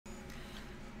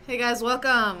Hey guys,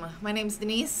 welcome. My name's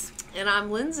Denise. And I'm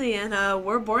Lindsay, and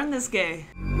we're born this gay.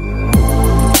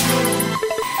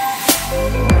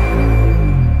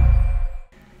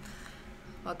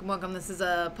 Welcome. This is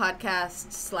a podcast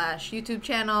 / YouTube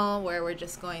channel where we're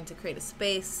just going to create a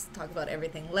space, talk about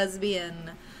everything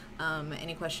lesbian.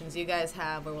 Any questions you guys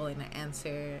have, we're willing to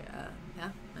answer.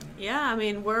 I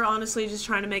mean, we're honestly just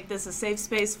trying to make this a safe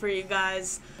space for you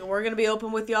guys. We're going to be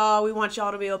open with y'all. We want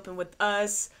y'all to be open with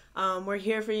us. We're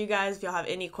here for you guys. If y'all have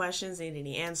any questions, need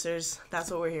any answers,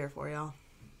 that's what we're here for, y'all.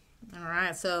 All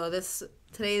right, so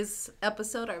today's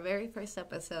episode, our very first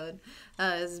episode,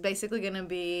 is basically going to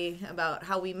be about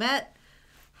how we met,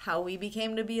 how we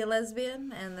became to be a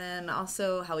lesbian, and then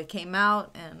also how we came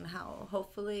out, and how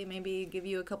hopefully maybe give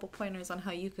you a couple pointers on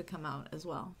how you could come out as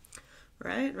well.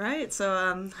 Right.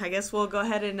 So I guess we'll go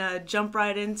ahead and jump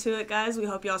right into it, guys. We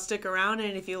hope y'all stick around,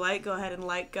 and if you like, go ahead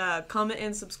and comment,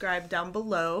 and subscribe down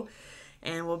below,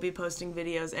 and we'll be posting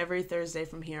videos every Thursday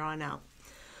from here on out.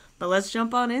 But let's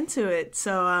jump on into it.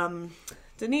 So,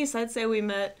 Denise, I'd say we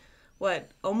met,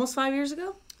 almost 5 years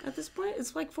ago at this point?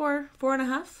 It's like four and a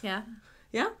half? Yeah.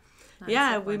 Yeah?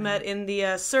 Yeah, we met in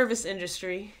the service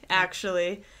industry,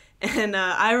 actually. And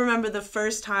I remember the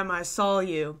first time I saw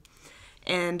you.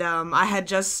 And I had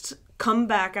just come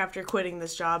back after quitting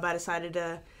this job. I decided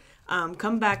to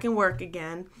come back and work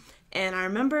again. And I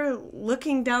remember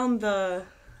looking down the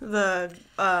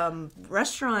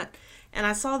restaurant, and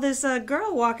I saw this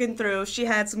girl walking through. She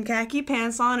had some khaki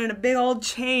pants on and a big old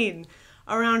chain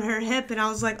around her hip. And I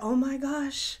was like, oh my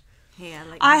gosh. Hey,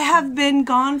 I have been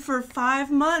gone for 5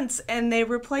 months, and they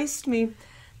replaced me.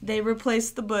 They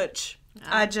replaced the butch.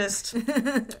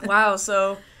 Wow.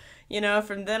 So,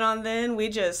 from then on, we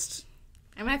just...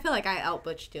 I feel like I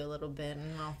out-butched you a little bit,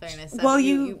 in all fairness. Well,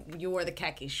 you wore the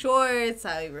khaki shorts.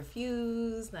 I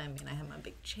refused. I had my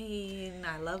big chain.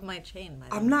 I love my chain.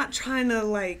 I'm not trying to,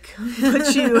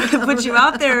 put you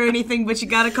out there or anything, but you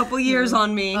got a couple years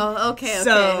on me. Oh, okay.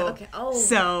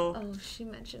 Oh, she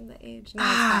mentioned the age.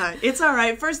 No, it's all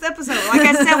right. First episode. Like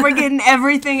I said, we're getting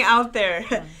everything out there.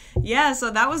 Yeah, so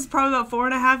that was probably about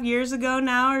 4.5 years ago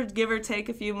now, or give or take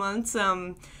a few months.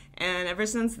 And ever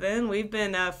since then, we've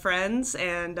been friends,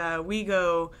 and we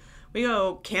go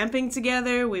camping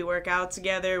together, we work out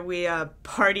together, we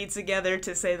party together,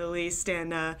 to say the least,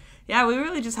 and we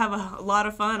really just have a lot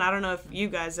of fun. I don't know if you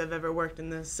guys have ever worked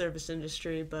in the service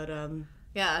industry, but...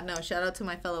 shout out to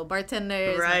my fellow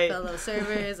bartenders, my fellow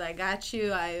servers. I got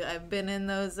you. I've been in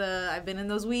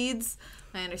those weeds.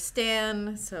 I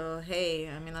understand. So, hey,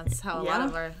 that's how a lot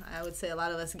of I would say a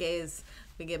lot of us gays,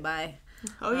 we get by.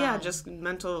 Oh, yeah, just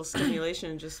mental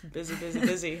stimulation, just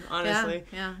busy, honestly.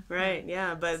 Yeah. Right,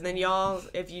 yeah. But then y'all,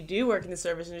 if you do work in the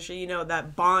service industry,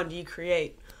 that bond you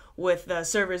create with the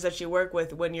servers that you work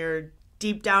with when you're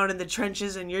deep down in the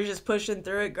trenches and you're just pushing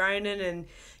through it, grinding, and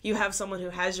you have someone who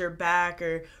has your back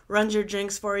or runs your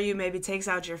drinks for you, maybe takes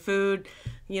out your food,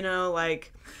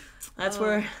 that's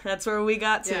where we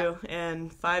got to,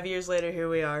 and 5 years later, here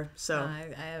we are. So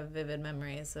I have vivid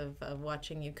memories of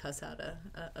watching you cuss out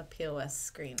a POS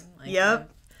screen.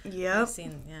 Yep. I've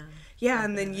seen,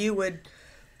 and then you would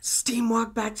steam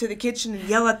walk back to the kitchen and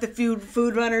yell at the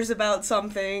food runners about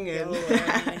something.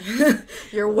 And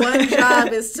your one job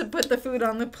is to put the food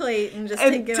on the plate and just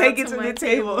take it to the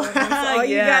table. That's all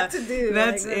you got to do.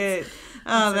 That's it.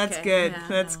 Oh, that's okay. good. Yeah,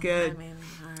 that's good.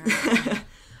 All right.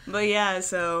 But yeah,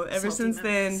 so ever Salty since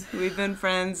memories. then, we've been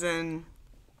friends, and,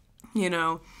 we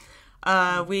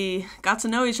got to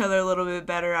know each other a little bit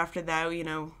better after that,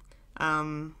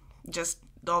 just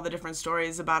all the different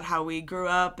stories about how we grew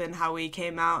up and how we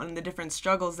came out and the different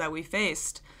struggles that we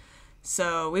faced.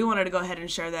 So we wanted to go ahead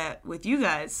and share that with you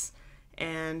guys.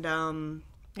 And,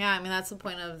 that's the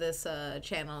point of this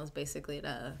channel, is basically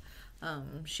to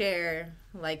share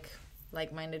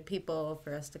like-minded people,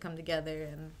 for us to come together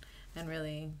and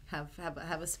really have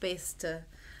a space to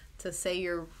say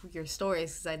your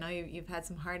stories, because I know you've had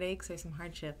some heartaches or some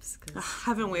hardships.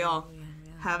 Haven't we all?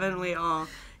 Haven't we all?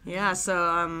 Yeah,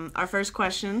 so our first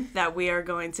question that we are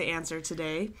going to answer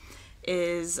today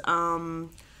is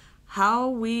how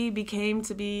we became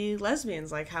to be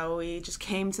lesbians, how we just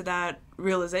came to that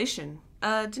realization.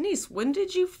 Denise, when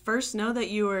did you first know that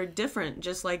you were different?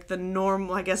 Just like the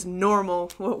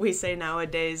normal, what we say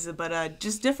nowadays, but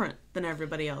just different than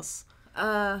everybody else.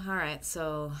 All right,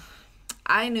 so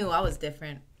I knew I was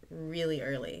different really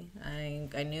early.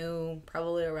 I knew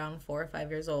probably around 4 or 5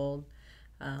 years old.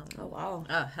 Oh, wow.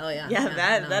 Oh, hell yeah. Yeah,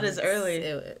 that is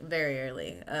early. Very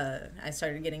early. I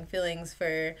started getting feelings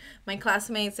for my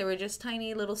classmates. They were just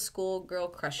tiny little school-girl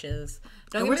crushes.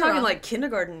 And we're talking like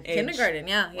kindergarten age. Kindergarten,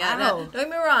 yeah. Wow. No, don't get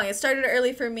me wrong. It started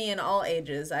early for me in all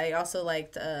ages. I also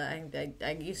liked,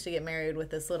 I used to get married with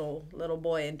this little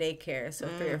boy in daycare, so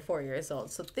 3 or 4 years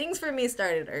old. So things for me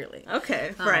started early.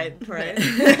 Okay, right.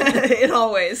 It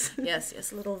always.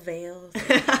 Yes, little veils.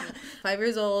 5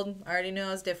 years old, already knew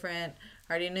I was different.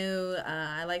 Already knew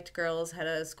I liked girls, had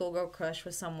a schoolgirl crush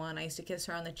with someone. I used to kiss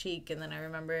her on the cheek, and then I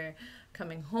remember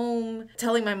coming home,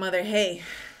 telling my mother, hey,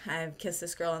 I've kissed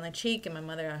this girl on the cheek, and my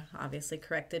mother obviously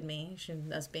corrected me.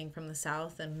 Us being from the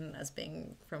South and us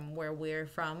being from where we're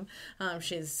from,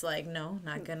 she's like, no,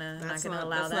 not gonna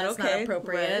allow that. It's not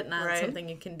appropriate, not something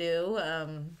you can do.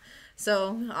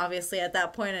 So obviously at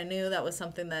that point I knew that was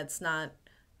something that's not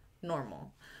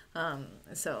normal.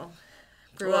 So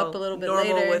grew up a little bit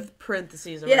later. Normal with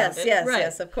parentheses around it.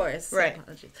 Yes, of course. Right.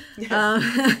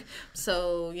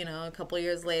 So, a couple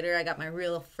years later, I got my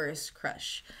real first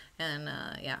crush. And,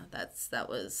 that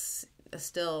was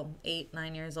still 8,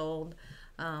 9 years old.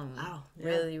 Wow. Yeah.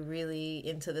 Really, really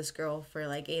into this girl for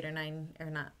like 8 or 9, or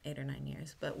not 8 or 9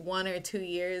 years, but 1 or 2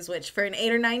 years, which for an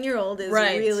 8 or 9 year old is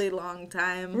a really long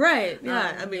time. Right.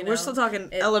 Yeah. I mean, we're still talking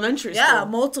elementary school. Yeah,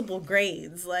 multiple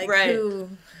grades. Like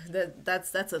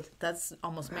that's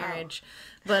almost marriage.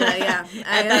 But at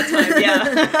that time,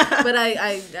 yeah. But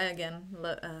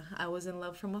I was in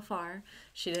love from afar.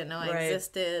 She didn't know I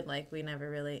existed. Like, we never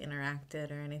really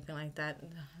interacted or anything like that.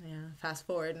 Yeah. Fast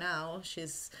forward now,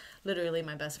 she's literally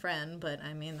my best friend. But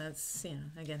I mean, that's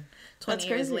 20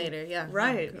 years later. Yeah.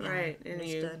 Right. And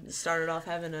you started off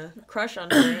having a crush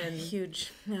on her, and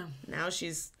huge. Yeah. Now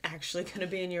she's actually going to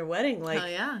be in your wedding. Like,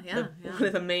 one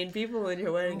of the main people in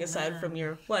your wedding, aside from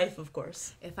your wife, of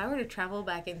course. If I were to travel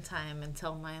back in time and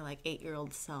tell my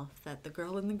 8-year-old self that the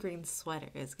girl in the green sweater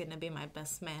is going to be my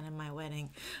best man in my wedding,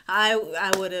 I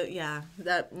would have,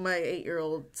 that my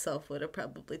 8-year-old self would have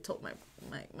probably told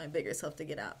my bigger self to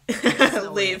get out.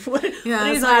 Leave. What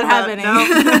is not happening.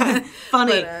 No.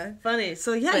 Funny.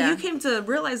 So you came to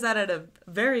realize that at a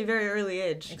very, very early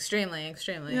age. Extremely.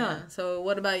 Yeah. So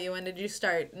what about you? When did you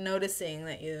start noticing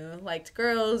that you liked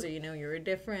girls, or you were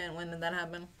different? When did that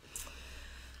happen?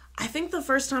 I think the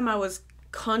first time I was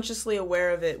consciously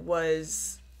aware of it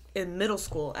was in middle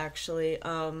school, actually.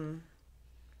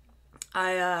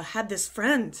 I had this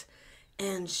friend,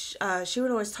 and she would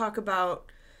always talk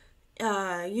about,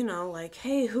 like,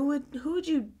 hey, who would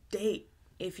you date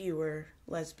if you were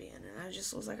lesbian? And I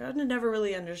just was like, I never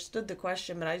really understood the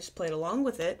question, but I just played along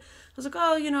with it. I was like,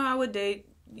 oh, I would date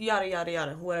yada, yada,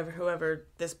 yada, whoever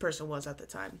this person was at the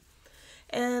time.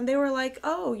 And they were like,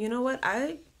 oh, you know what?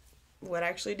 I would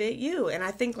actually date you. And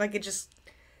I think, like, it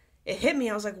hit me.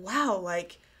 I was like, wow,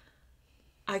 like,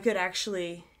 I could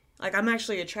actually, like, I'm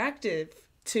actually attractive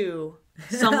to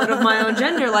someone of my own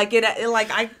gender. Like,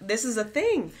 this is a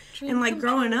thing. And, like,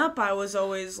 growing up, I was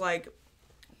always, like,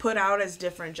 put out as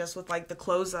different just with, like, the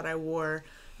clothes that I wore.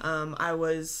 I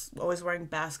was always wearing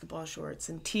basketball shorts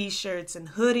and t-shirts and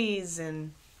hoodies,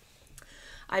 and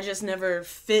I just never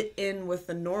fit in with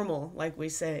the normal, like we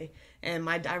say. And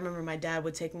I remember my dad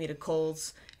would take me to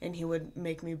Kohl's, and he would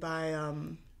make me buy,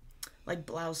 like,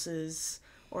 blouses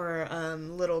or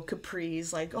little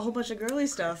capris, like a whole bunch of girly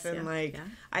stuff. And I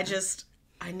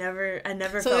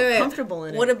never felt comfortable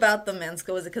in it. What about the men's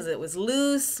coat? Was it because it was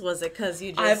loose? Was it because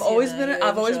you just? I've always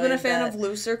been a fan of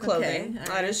looser clothing. Okay.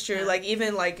 That is true. Yeah. Like,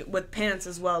 even like with pants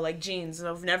as well, like jeans. And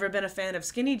I've never been a fan of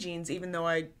skinny jeans, even though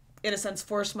I, in a sense,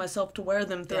 forced myself to wear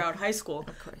them throughout high school.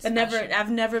 Of course. I've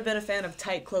never been a fan of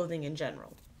tight clothing in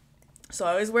general. So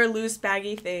I always wear loose,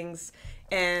 baggy things,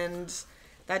 and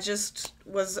that just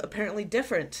was apparently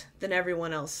different than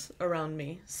everyone else around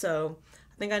me. So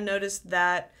I think I noticed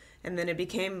that, and then it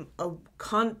became a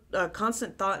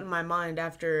constant thought in my mind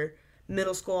after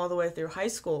middle school all the way through high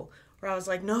school, where I was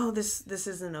like, no, this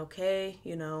isn't okay,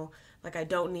 like, I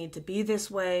don't need to be this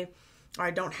way, or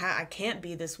I can't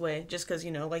be this way, just because,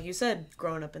 like you said,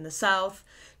 growing up in the South,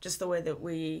 just the way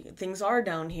that things are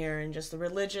down here, and just the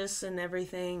religious and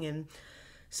everything. And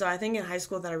so I think in high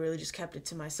school that I really just kept it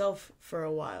to myself for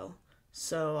a while.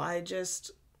 So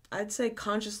I'd say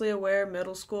consciously aware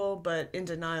middle school, but in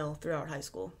denial throughout high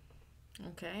school.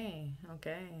 Okay.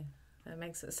 That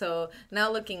makes it. So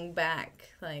now looking back,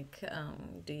 like,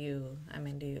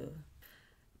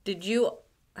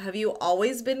 have you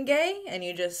always been gay and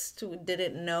you just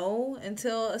didn't know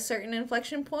until a certain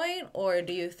inflection point? Or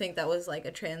do you think that was like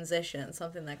a transition,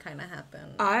 something that kind of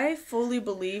happened? I fully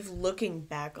believe, looking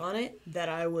back on it, that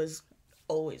I was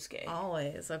always gay.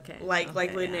 Always, okay.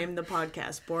 Like we named the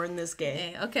podcast, Born This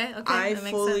Gay. Okay. I that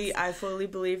makes sense. I fully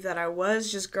believe that I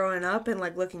was just growing up and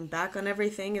like looking back on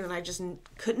everything, and then I just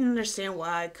couldn't understand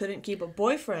why I couldn't keep a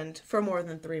boyfriend for more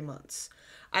than 3 months.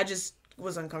 I just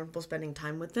was uncomfortable spending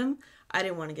time with them. I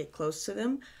didn't want to get close to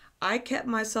them. I kept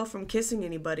myself from kissing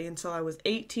anybody until I was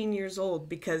 18 years old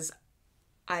because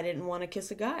I didn't want to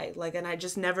kiss a guy. Like, and I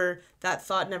just never, that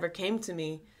thought never came to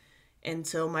me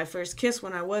until my first kiss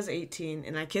when I was 18,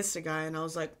 and I kissed a guy, and I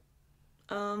was like,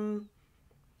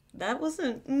 that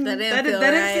wasn't, that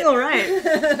didn't feel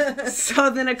right. So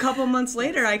then a couple months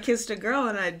later, I kissed a girl,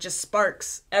 and I just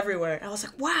sparks everywhere. I was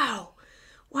like,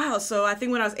 wow. So I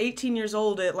think when I was 18 years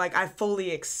old, I fully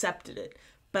accepted it,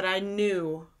 but I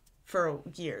knew for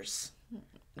years. Beautiful.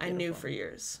 I knew for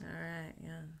years. All right,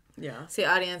 yeah. Yeah. See,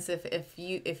 audience, if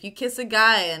you kiss a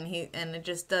guy and it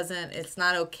just doesn't, it's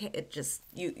not okay. It just,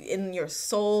 you in your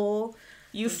soul,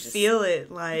 you feel it.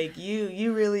 Like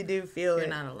you really do feel you're it.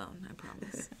 You're not alone. I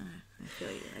promise. I feel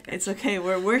you. It's okay.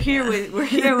 We're here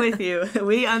with you.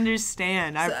 We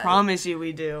understand. I promise you,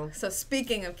 we do. So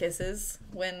speaking of kisses,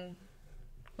 when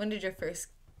did your first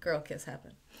girl kiss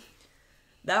happen?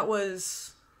 That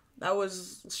was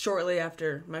shortly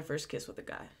after my first kiss with a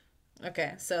guy.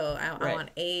 Okay, so I want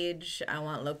age, I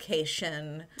want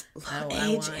location.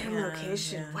 Age and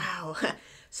location, yeah. Wow.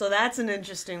 So that's an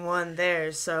interesting one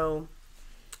there. So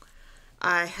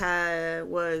I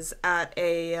was at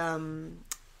a,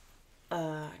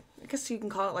 I guess you can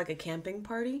call it like a camping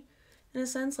party in a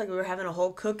sense. Like we were having a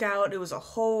whole cookout. It was a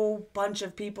whole bunch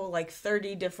of people, like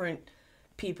 30 different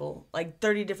people, like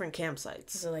 30 different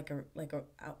campsites. Is it like a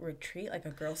out retreat, like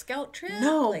a Girl Scout trip?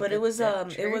 No, like but it was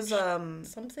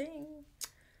something.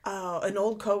 An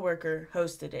old coworker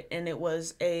hosted it, and it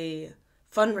was a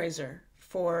fundraiser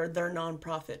for their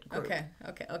nonprofit group.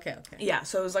 Okay. Yeah,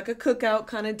 so it was like a cookout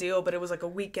kind of deal, but it was like a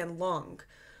weekend long,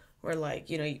 where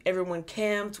everyone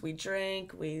camped, we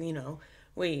drank, we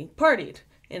partied,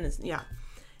 and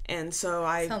And so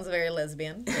sounds very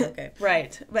lesbian. Okay.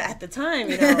 Right. But at the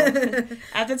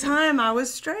time, I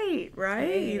was straight,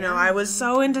 right? Yeah. I was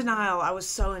so in denial.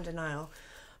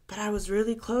 But I was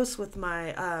really close with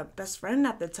my best friend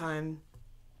at the time.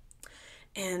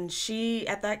 And she,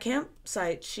 at that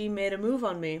campsite, she made a move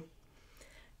on me.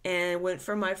 And went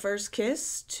from my first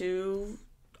kiss to,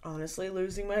 honestly,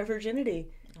 losing my virginity.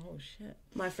 Oh, shit.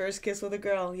 My first kiss with a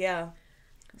girl, yeah.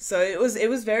 So it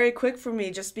was very quick for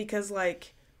me just because,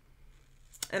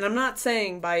 and I'm not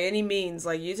saying by any means,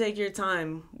 you take your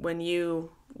time when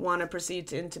you want to proceed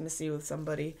to intimacy with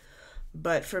somebody.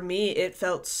 But for me, it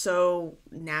felt so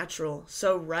natural,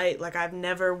 so right. I've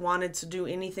never wanted to do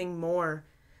anything more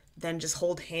than just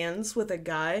hold hands with a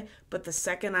guy. But the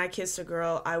second I kissed a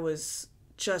girl, I was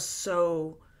just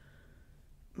so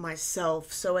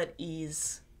myself, so at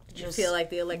ease. You feel like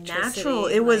the electricity natural.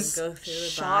 It was go through the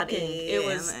shocking. body. It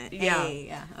was Okay.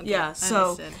 Yeah.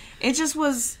 So it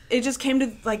just came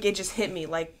to it just hit me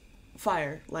like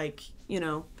fire.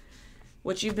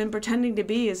 What you've been pretending to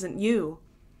be isn't you.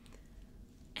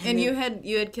 And you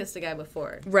had kissed a guy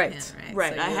before. Right. Yeah,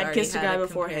 right. So I had kissed a guy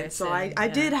beforehand. So I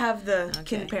did have the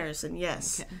comparison,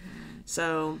 yes. Okay.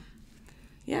 So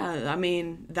yeah, I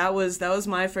mean, that was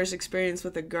my first experience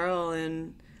with a girl,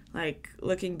 and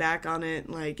looking back on it,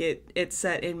 it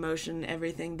set in motion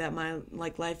everything that my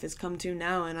life has come to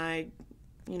now, and I,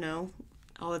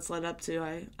 all it's led up to,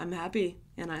 I'm happy,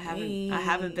 and I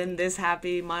haven't been this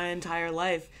happy my entire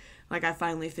life. I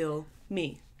finally feel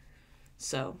me.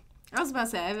 So I was about to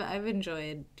say, I've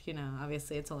enjoyed,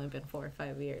 obviously it's only been 4 or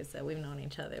 5 years that we've known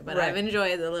each other, but I've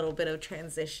enjoyed the little bit of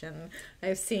transition.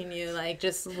 I've seen you,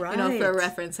 for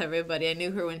reference, everybody, I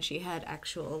knew her when she had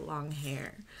actual long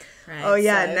hair, right? Oh,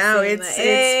 yeah, so now it's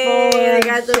full, I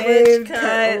got the shaved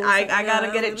cut. I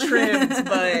gotta get it trimmed,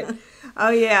 but, oh,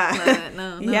 yeah. But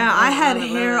I had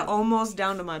hair almost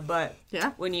down to my butt.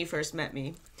 Yeah? When you first met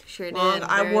me. Sure did.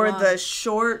 I wore the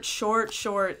short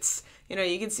shorts.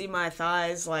 You can see my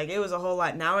thighs. It was a whole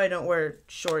lot. Now I don't wear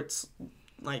shorts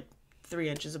 3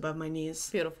 inches above my knees.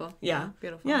 Beautiful. Yeah.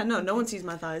 Beautiful. Yeah, no one sees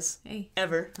my thighs. Hey.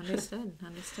 Ever. Understood.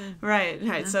 Right.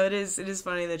 Yeah. So it is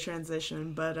funny, the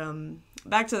transition. But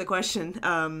back to the question.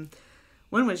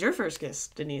 When was your first kiss,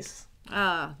 Denise?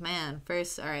 Oh, man.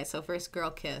 First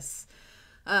girl kiss.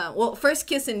 Well, first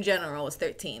kiss in general was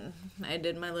 13. I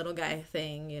did my little guy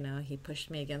thing, he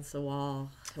pushed me against the wall.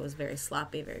 It was very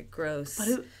sloppy, very gross. But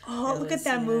look at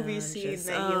that movie scene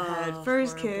that you had.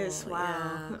 First horrible, kiss, wow.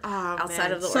 Yeah. Oh, outside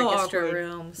man. of the So orchestra awkward.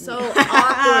 room. So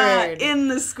awkward. In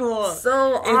the school.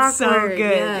 So awkward. It's so good.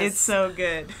 Yes. It's so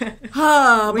good.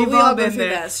 But We've we all all go been through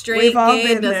there. that. Straight, We've all gay,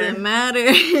 been there. doesn't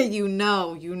matter. you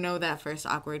know that first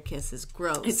awkward kiss is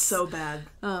gross. It's so bad.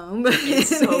 But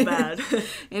It's so bad.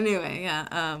 Anyway,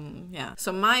 yeah.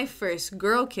 So my first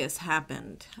girl kiss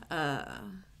happened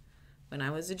when I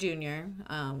was a junior.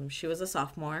 She was a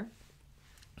sophomore.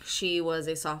 She was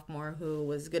a sophomore who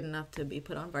was good enough to be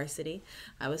put on varsity.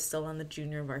 I was still on the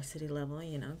junior varsity level,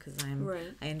 because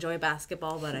I enjoy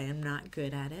basketball, but I am not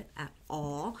good at it at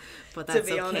all. But that's to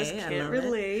be okay. honest, I can't love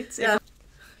relate. It. Yeah.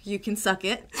 You can suck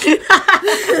it.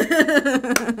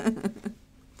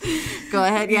 Go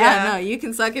ahead. Yeah, no, you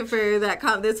can suck it for that.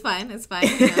 It's fine. It's fine.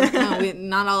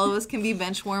 Not all of us can be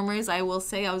bench warmers. I will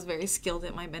say I was very skilled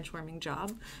at my bench warming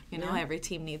job. Every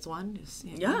team needs one. Just,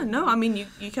 Yeah, no, I mean,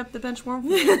 you kept the bench warm for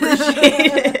me. I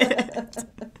appreciate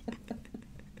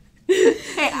it.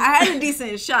 Hey, I had a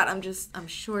decent shot. I'm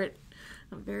short.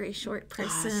 I'm a very short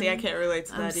person. See, I can't relate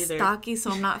to that either. I'm stocky,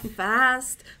 so I'm not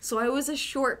fast. So I was a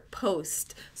short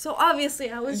post. So obviously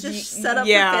I was just set up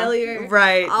for failure.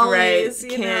 Right, always,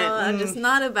 right. I'm just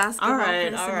not a basketball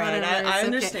person. All right. I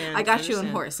understand. I got you in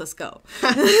horse. Let's go.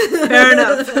 Fair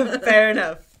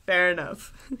enough.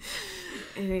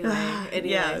 Anyway,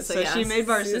 yeah, so she made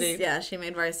varsity. She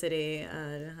made varsity.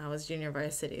 I was junior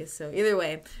varsity. So either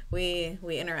way, we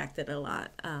interacted a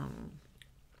lot.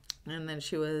 And then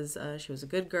she was a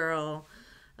good girl,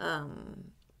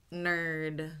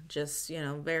 nerd, just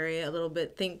very a little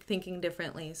bit thinking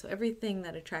differently. So everything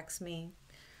that attracts me,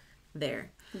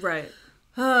 there. Right.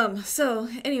 So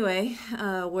anyway,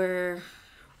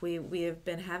 we have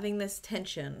been having this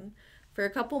tension for a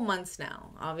couple months now.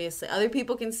 Obviously, other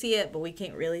people can see it, but we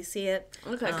can't really see it.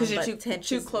 Okay, because you're too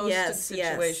close to the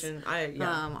situation. Yes.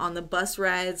 On the bus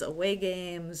rides, away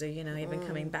games, or even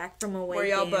coming back from away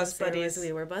games. Were y'all bus buddies?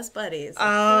 We were bus buddies. Of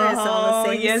course, on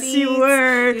the same yes, seats, you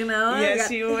were. Yes,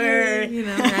 you were.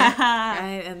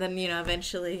 Right? And then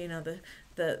eventually,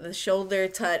 the shoulder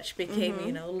touch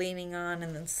became, leaning on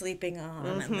and then sleeping on.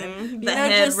 And then, the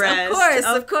headrest.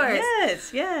 Of course.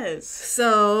 Yes.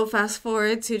 So fast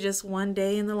forward to just one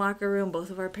day in the locker room. Both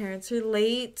of our parents are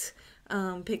late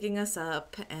picking us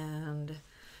up. And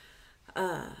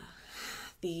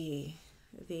the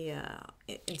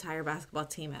entire basketball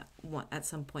team at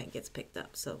some point gets picked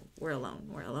up. So we're alone.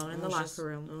 We're alone in the locker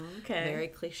room. Okay. Very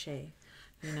cliche.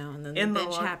 And then the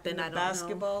bench happened. In the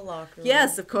basketball locker room.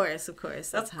 Yes, of course.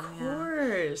 That's of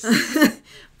course.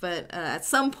 But at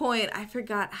some point, I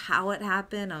forgot how it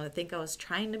happened. I think I was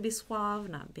trying to be suave,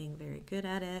 not being very good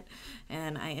at it.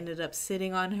 And I ended up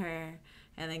sitting on her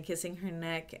and then kissing her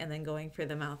neck and then going for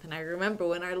the mouth. And I remember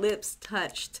when our lips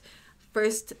touched,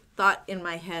 first thought in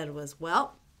my head was,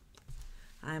 well,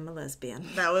 I'm a lesbian.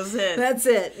 That was it. That's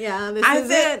it. Yeah, this is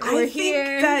it. We're here. I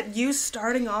think that you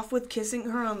starting off with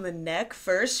kissing her on the neck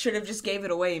first should have just gave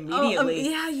it away immediately.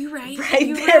 Yeah, you're right.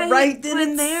 Right then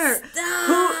and there.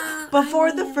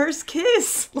 Before the first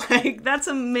kiss. That's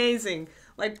amazing.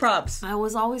 Props. I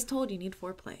was always told you need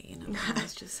foreplay,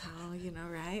 That's just how,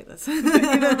 right? That's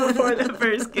before the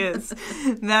first kiss.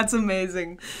 That's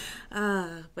amazing.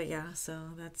 But yeah, so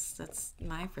that's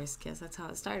my first kiss. That's how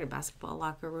it started. Basketball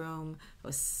locker room. I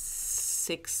was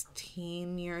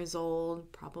 16 years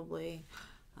old, probably.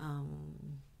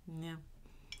 Yeah.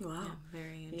 Wow. Yeah,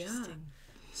 very interesting.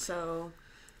 Yeah. So,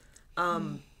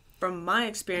 from my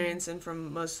experience and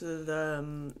from most of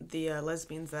the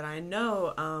lesbians that I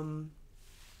know,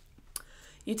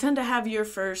 you tend to have your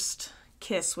first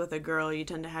kiss with a girl. You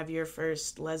tend to have your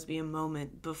first lesbian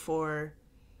moment before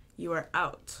you are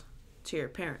out to your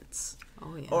parents.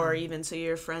 Oh, yeah. Or even to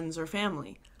your friends or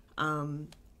family. So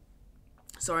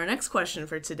our next question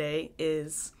for today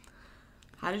is,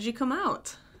 how did you come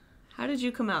out? How did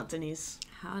you come out, Denise?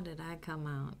 How did I come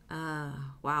out?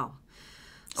 Wow.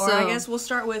 Or I guess we'll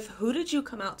start with, who did you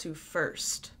come out to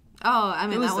first? Oh, I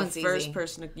mean, Who was that one's the first easy.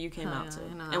 person you came out to?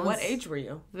 And what age were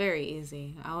you? Very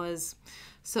easy. I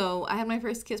had my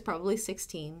first kiss probably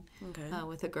 16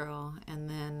 with a girl. And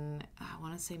then I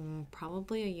want to say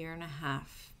probably a year and a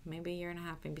half, maybe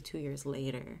 2 years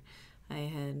later. I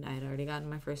had already gotten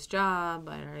my first job.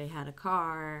 I already had a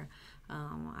car.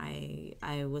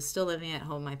 I was still living at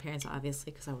home with my parents,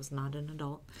 obviously, because I was not an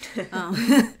adult.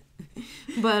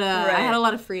 But I had a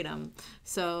lot of freedom.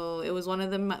 So it was one of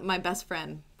them, my best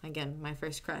friend, again, my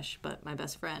first crush, but my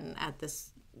best friend at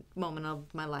this moment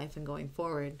of my life and going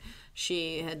forward.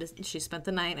 She spent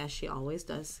the night, as she always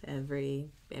does, every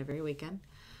weekend.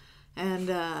 And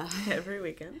every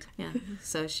weekend. Yeah.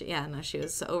 So she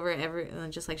was over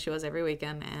just like she was every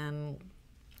weekend, and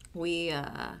we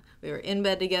were in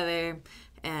bed together,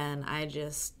 and I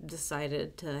just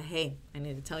decided hey, I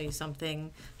need to tell you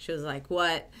something. She was like,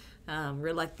 what?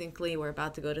 Reluctantly, we're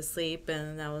about to go to sleep,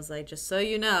 and I was like, just so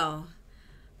you know,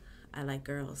 I like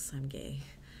girls. I'm gay.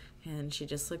 And she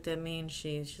just looked at me, and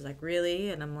she's like, really?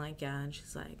 And I'm like, yeah. And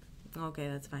she's like, okay,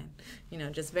 that's fine.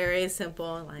 Just very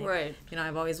simple. Like, right.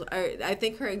 I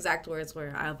think her exact words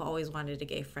were, I've always wanted a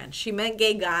gay friend. She meant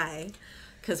gay guy.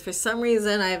 Because for some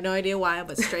reason, I have no idea why,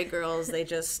 but straight girls, they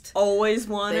just always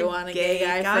want a gay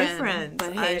guy friend.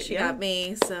 But hey, she yeah. got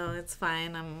me, so it's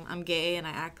fine. I'm gay, and I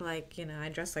act like, I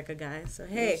dress like a guy. So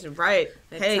hey, right.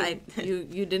 Hey,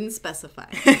 you didn't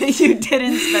specify. You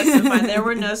didn't specify. There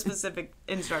were no specific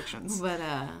instructions. But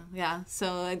yeah.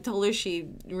 So I told her. She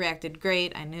reacted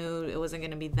great. I knew it wasn't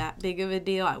going to be that big of a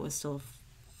deal. I was still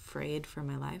afraid for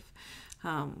my life.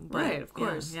 But, right, of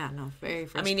course. Yeah, no, very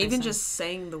first even person. just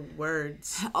saying the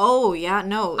words. Oh, yeah,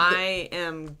 no. I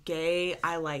am gay.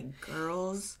 I like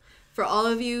girls. For all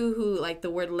of you who like the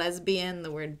word lesbian,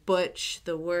 the word butch,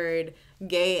 the word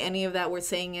gay, any of that, we're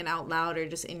saying it out loud or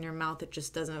just in your mouth, it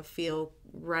just doesn't feel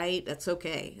right. That's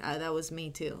okay. That was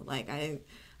me too. Like, I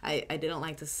didn't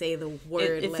like to say the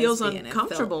word it feels lesbian.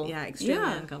 uncomfortable.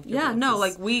 Extremely uncomfortable. Yeah, no,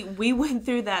 like we went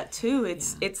through that too.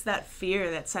 It's that fear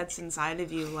that sets inside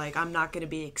of you, like, I'm not going to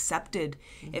be accepted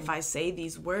if I say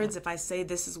these words, if I say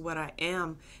this is what I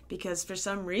am, because for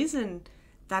some reason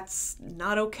that's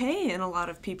not okay in a lot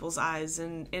of people's eyes,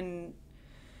 and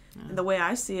the way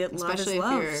I see it, especially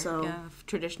love if is you're, love.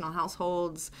 Traditional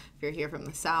households, if you're here from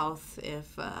the South,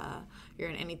 if you're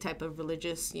in any type of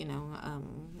religious,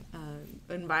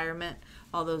 environment,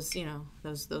 all those,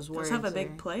 those words have a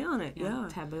big play on it. Yeah,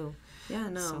 taboo. Yeah,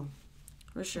 no, so,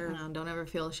 for sure. Don't ever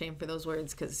feel ashamed for those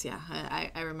words, because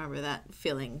I remember that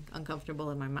feeling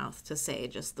uncomfortable in my mouth to say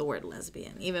just the word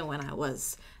lesbian, even when I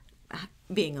was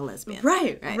being a lesbian.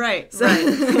 Right. So,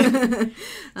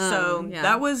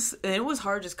 it was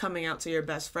hard just coming out to your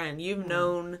best friend. You've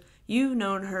known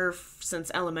her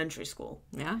since elementary school.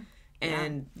 Yeah.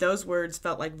 And those words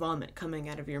felt like vomit coming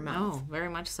out of your mouth. Oh, very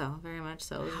much so. Very much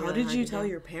so. How did you tell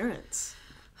your parents?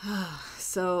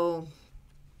 So,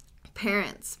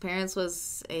 parents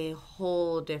was a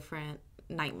whole different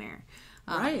nightmare.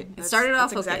 Right. It started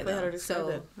off exactly okay, how to describe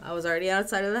it. I was already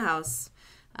outside of the house.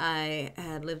 I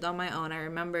had lived on my own. I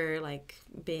remember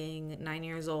being 9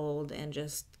 years old, and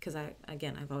just because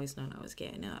I've always known I was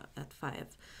gay. I knew at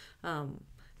 5.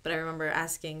 But I remember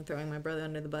throwing my brother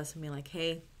under the bus and being like,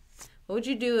 hey, what would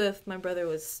you do if my brother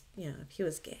was, if he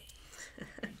was gay?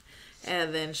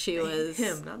 And then she was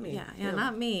him, not me. Yeah, him.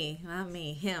 not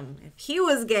me, him. If he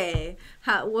was gay,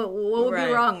 what would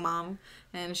be wrong, Mom?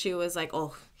 And she was like,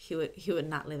 oh, he would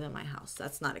not live in my house.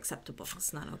 That's not acceptable.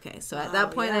 It's not okay. So at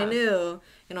that point, I knew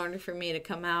in order for me to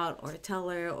come out or tell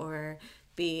her or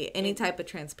be any type of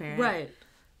transparent, right,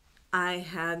 I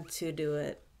had to do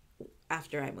it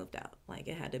after I moved out. Like,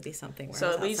 it had to be something where so I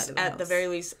was at least outside of the house. The very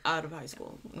least out of high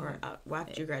school or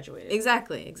after you graduated.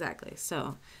 Exactly.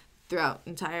 So throughout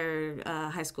entire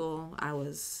high school, I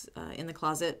was in the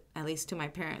closet, at least to my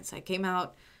parents. I came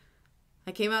out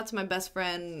to my best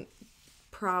friend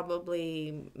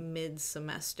probably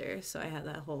mid-semester, so I had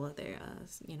that whole other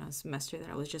semester that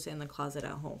I was just in the closet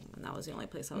at home, and that was the only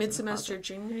place I was mid-semester.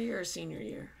 Junior year or senior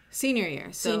year? Senior year.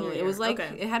 So senior year. It was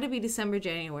okay. It had to be December,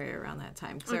 January, around that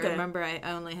time, because I remember I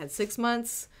only had 6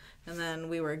 months, and then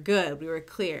we were good, we were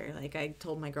clear. Like, I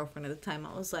told my girlfriend at the time,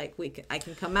 I was like, I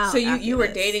can come out. So you were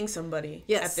dating somebody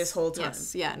at this whole time?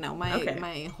 Yes, yeah, no, my whole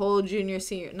not whole junior,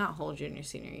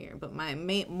 senior year, but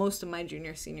most of my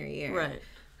junior, senior year, right,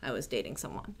 I was dating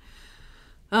someone.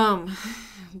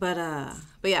 But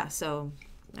yeah, so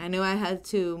I knew I had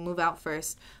to move out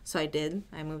first, so I did.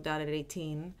 I moved out at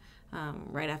 18.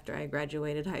 Right after I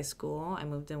graduated high school, I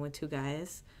moved in with 2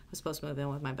 guys. I was supposed to move in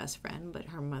with my best friend, but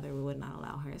her mother would not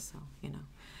allow her, so,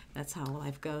 that's how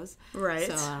life goes.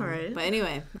 Right, so, right. But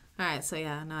anyway, all right, so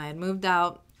yeah, no, I had moved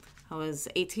out. I was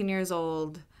 18 years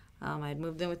old. I had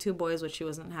moved in with 2 boys, which she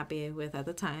wasn't happy with at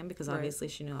the time, because obviously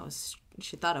she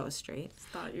thought I was straight.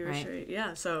 Thought you were straight,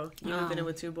 yeah. So you moved in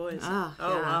with 2 boys. Oh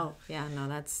yeah. Wow. Yeah, no,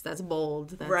 that's bold.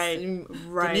 That's, right.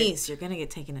 Denise, you're gonna get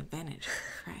taken advantage of,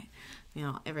 right?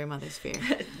 Every mother's fear.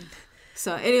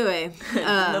 So anyway,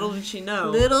 little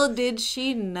did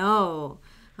she know.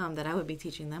 That I would be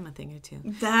teaching them a thing or two.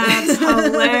 That's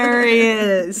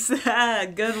hilarious.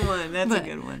 Good one. That's a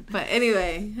good one. But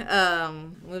anyway,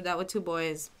 moved out with 2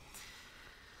 boys.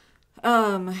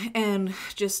 And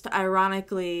just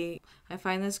ironically, I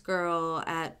find this girl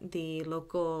at the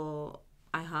local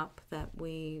IHOP that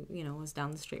we, was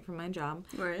down the street from my job.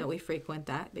 Right. That we frequent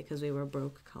that because we were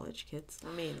broke college kids.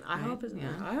 I mean, IHOP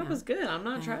is good. I'm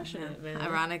not trashing it, man.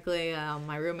 Ironically,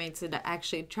 my roommates had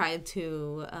actually tried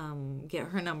to get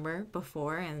her number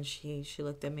before, and she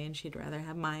looked at me and she'd rather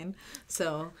have mine.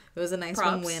 So it was a nice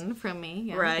win from me.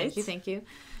 Yeah, right. Thank you.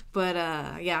 But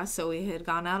so we had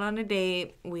gone out on a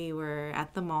date. We were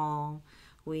at the mall.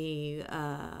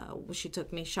 She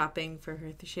took me shopping for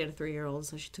her. She had a 3-year-old,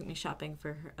 so she took me shopping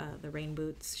for her, the rain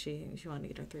boots. She wanted to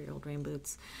get her 3-year-old rain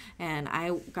boots, and I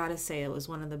gotta say it was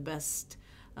one of the best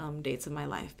dates of my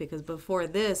life, because before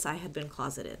this I had been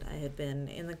closeted. I had been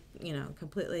in the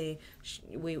completely.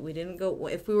 We didn't go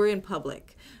if we were in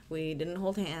public. We didn't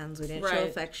hold hands. We didn't show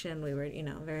affection. We were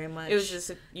very much. It was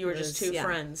just you were just two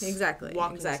friends. Exactly.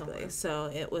 Somewhere.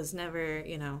 So it was never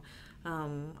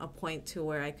a point to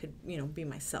where I could, be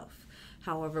myself.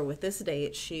 However, with this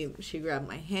date, she grabbed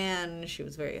my hand. She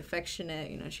was very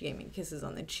affectionate. She gave me kisses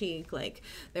on the cheek. Like,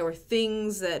 there were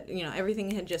things that, everything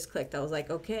had just clicked. I was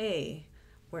like, okay,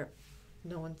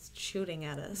 no one's shooting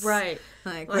at us. Right.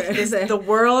 Like the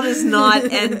world is not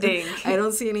ending. I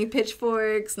don't see any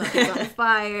pitchforks. Nothing's on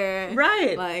fire.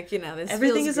 Right. Like, this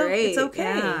everything feels is great. It's okay.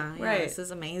 Yeah, right. This is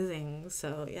amazing.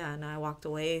 So, I walked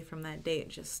away from that date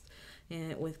just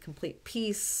with complete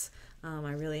peace.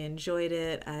 I really enjoyed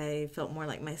it. I felt more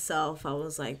like myself. I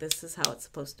was like, this is how it's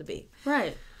supposed to be.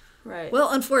 Right.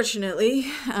 Well,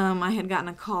 unfortunately, I had gotten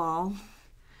a call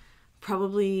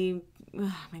probably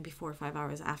maybe 4 or 5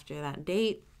 hours after that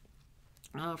date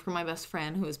from my best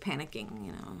friend, who was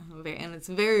panicking, and it's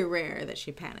very rare that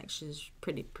she panics. She's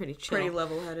pretty chill. Pretty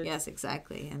level-headed. Yes,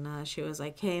 exactly. And she was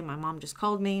like, hey, my mom just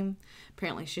called me.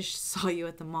 Apparently she saw you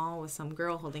at the mall with some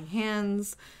girl holding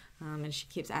hands. And she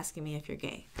keeps asking me if you're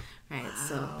gay, right? Wow.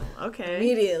 So okay.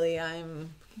 Immediately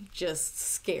I'm just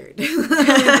scared.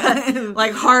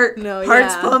 Like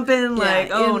heart's pumping,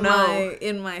 like, oh no.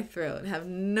 In my throat. Have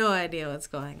no idea what's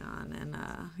going on.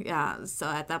 And so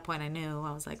at that point I knew.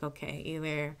 I was like, okay,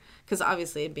 either, because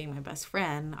obviously being my best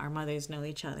friend, our mothers know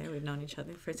each other. We've known each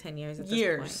other for 10 years at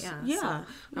this point. Yeah. So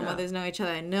our mothers know each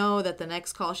other. I know that the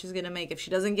next call she's going to make, if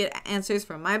she doesn't get answers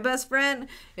from my best friend,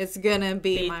 it's going to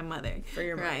be my mother. For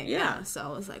your mother. Right. Yeah. So I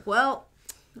was like, well,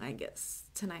 I guess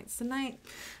tonight's the night.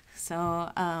 So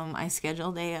I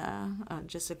scheduled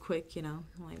just a quick,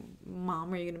 like,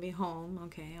 Mom, are you going to be home?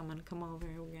 Okay, I'm going to come over.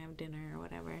 We're going to have dinner or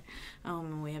whatever.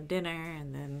 We have dinner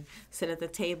and then sit at the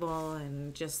table,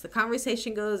 and just the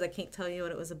conversation goes. I can't tell you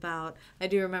what it was about. I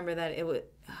do remember that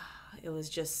it was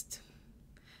just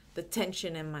the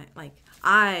tension in my, like,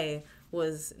 I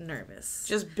was nervous.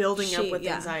 Just building up with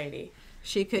anxiety.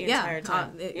 She could, the entire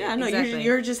time. Exactly.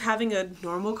 You're just having a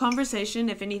normal conversation,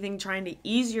 if anything, trying to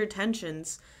ease your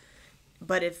tensions.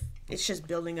 But if it's just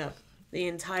building up the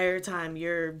entire time,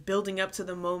 you're building up to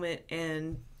the moment,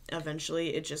 and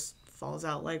eventually it just falls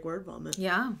out like word vomit.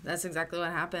 Yeah, that's exactly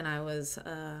what happened. I was,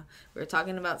 we were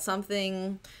talking about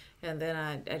something, and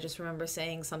then I just remember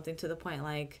saying something to the point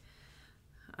like,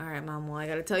 all right, Mom, well, I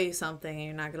got to tell you something, and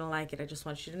you're not going to like it. I just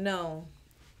want you to know.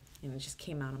 And it just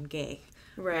came out, I'm gay.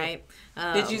 Right.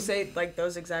 Did you say like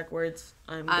those exact words?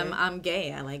 I'm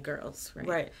gay. I like girls. Right.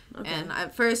 Right. Okay. And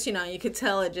at first, you could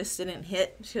tell it just didn't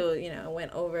hit till it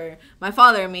went over. My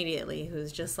father immediately,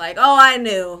 who's just like, "Oh, I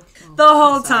knew the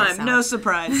whole time. No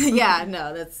surprise." Yeah.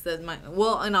 No, that's my.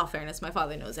 Well, in all fairness, my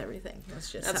father knows everything.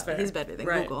 That's fair. He's better than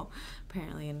Google,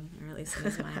 apparently, or at least in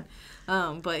his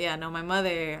mind. But yeah, no, my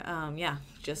mother,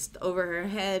 just over her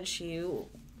head. She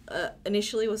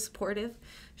initially was supportive.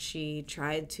 She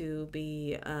tried to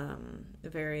be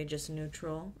very just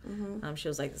neutral. Mm-hmm. She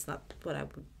was like, it's not what I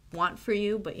would want for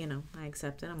you, but, I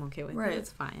accept it. I'm okay with it.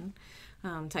 It's fine.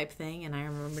 Type thing. And I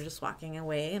remember just walking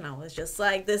away, and I was just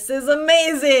like, this is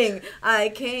amazing. I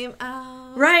came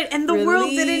out. Right. And the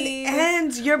world didn't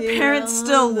end. Your parents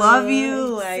still love you.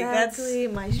 Like, exactly.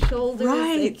 My shoulders,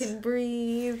 they can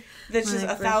breathe. That's just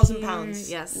 1,000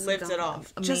 pounds. Yes. Lifted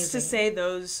off. Amazing. Just to say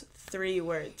those 3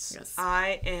 words. Yes.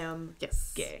 I am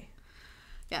gay.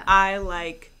 Yeah. I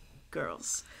like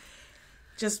girls.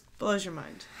 Just blows your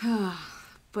mind.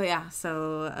 But yeah,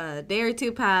 so a day or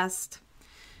 2 passed,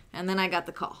 and then I got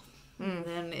the call. And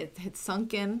then it had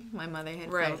sunk in. My mother had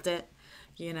felt it,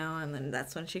 and then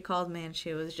that's when she called me, and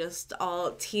she was just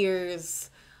all tears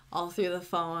all through the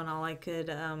phone. All I could,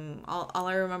 all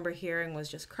I remember hearing was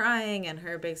just crying and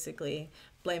her basically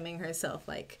blaming herself.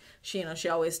 Like, she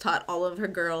always taught all of her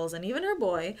girls and even her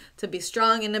boy to be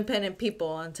strong, independent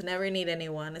people and to never need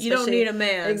anyone. You don't need a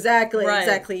man. Exactly, right.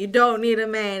 Exactly. You don't need a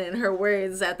man. And her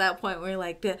words at that point were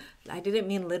like, I didn't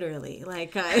mean literally.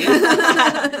 Like,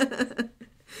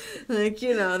 like,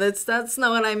 that's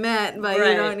not what I meant, but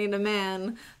you don't need a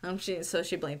man. So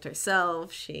she blamed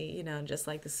herself. She, just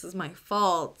like, this is my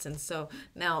fault. And so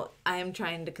now I am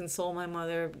trying to console my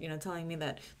mother, telling me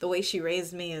that the way she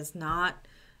raised me is not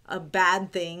a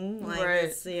bad thing. Like,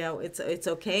 it's, it's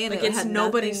okay. And like, it's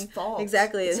nobody's fault.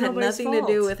 Exactly. It had nothing to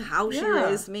do with how she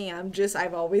raised me.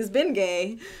 I've always been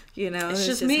gay, It's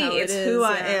just me. It's who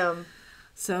I am.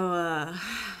 So,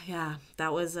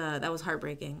 that was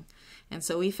heartbreaking. And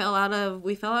so we fell out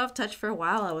of touch for a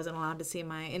while. I wasn't allowed to see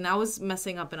and I was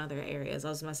messing up in other areas. I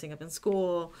was messing up in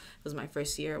school. It was my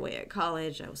first year away at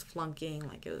college. I was flunking.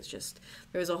 Like, it was just,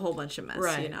 there was a whole bunch of mess.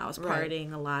 Right. I was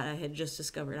partying a lot. I had just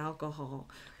discovered alcohol.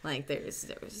 Like, there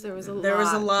was a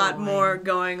lot more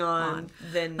going on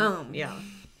than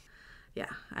Yeah,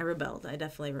 I rebelled. I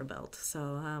definitely rebelled.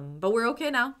 So, but we're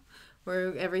okay now.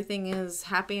 Everything is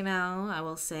happy now, I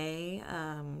will say.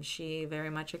 She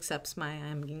very much accepts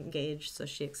I'm engaged, so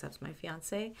she accepts my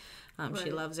fiance.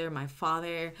 She loves her. My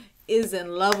father is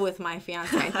in love with my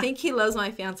fiance. I think he loves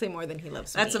my fiance more than he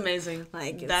loves me. That's amazing.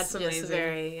 Like, that's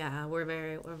amazing.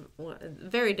 We're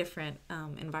very different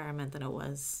environment than it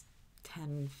was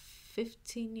 10,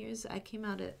 15 years. I came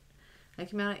out at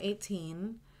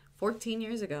 18. 14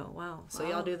 years ago. Wow. So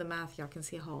y'all do the math. Y'all can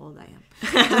see how old I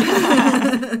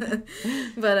am.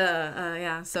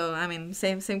 But so I mean,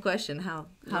 same question. How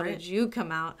did you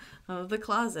come out of the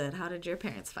closet? How did your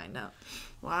parents find out?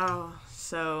 Wow.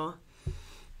 So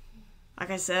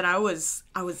like I said, I was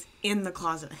in the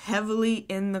closet, heavily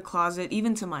in the closet,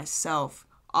 even to myself,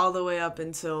 all the way up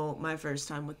until my first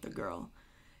time with the girl.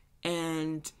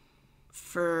 And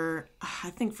I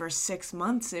think for 6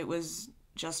 months it was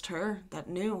just her that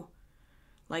knew.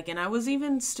 Like, and I was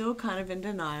even still kind of in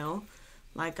denial.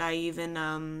 Like, I even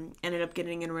ended up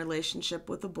getting in a relationship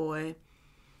with a boy.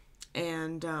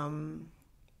 And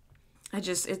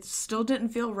it still didn't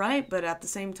feel right, but at the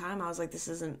same time I was like, this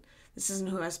isn't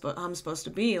who I'm supposed to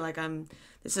be. Like,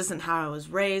 this isn't how I was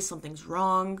raised. Something's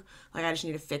wrong. Like, I just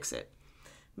need to fix it.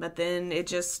 But then it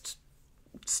just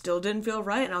still didn't feel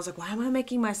right, and I was like, why am I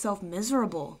making myself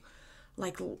miserable?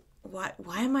 Like, why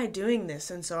am I doing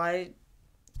this? And so I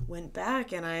went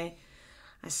back and I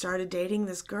started dating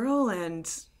this girl,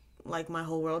 and like my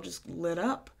whole world just lit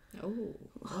up.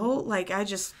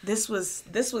 This was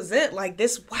it. Like,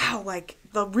 wow, like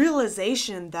the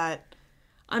realization that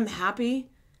I'm happy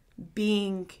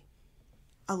being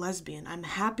a lesbian. I'm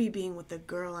happy being with a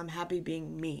girl. I'm happy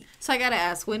being me. So I gotta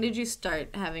ask, when did you start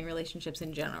having relationships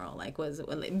in general? Like, was it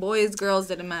like boys, girls,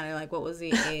 didn't matter? Like, what was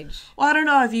the age? Well, I don't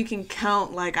know if you can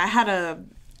count. Like, I had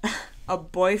a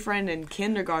boyfriend in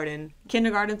kindergarten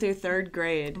through 3rd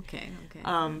grade. Okay.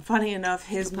 Funny enough,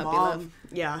 his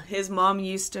mom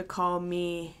used to call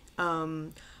me,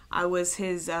 I was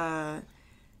his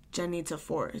Jenny to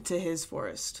his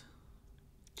Forrest.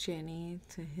 Jenny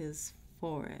to his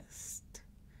Forrest.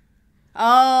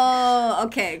 Oh,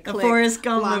 okay. The Forrest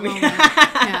Gump movie.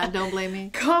 Yeah, don't blame me.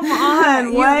 Come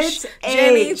on, what?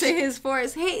 Jenny to his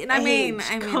Forrest. Hey, I mean,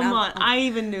 come on. I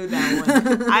even knew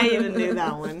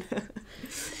that one.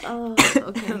 Oh,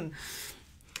 okay.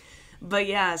 But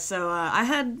yeah, so I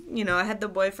had the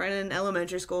boyfriend in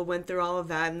elementary school, went through all of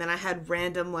that, and then I had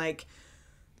random, like,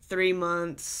 3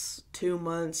 months, 2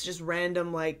 months, just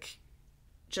random, like,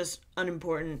 just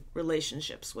unimportant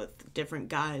relationships with different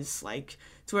guys, like,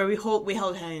 to where we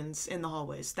held hands in the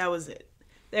hallways. That was it.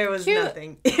 There was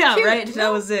nothing. Yeah, Cute. right?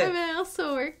 That was it. I mean,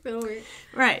 that'll work.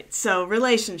 Right, so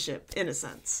relationship, in a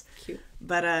sense. Cute.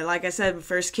 But like I said,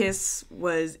 first kiss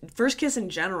in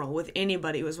general with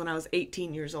anybody was when I was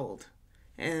 18 years old.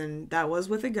 And that was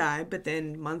with a guy, but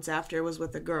then months after it was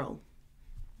with a girl.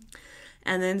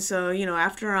 And then so,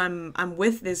 after I'm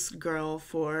with this girl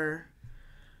for,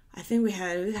 I think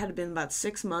it had been about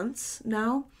 6 months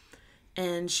now.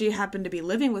 And she happened to be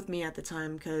living with me at the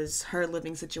time because her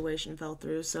living situation fell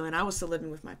through. And I was still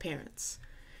living with my parents.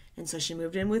 And so she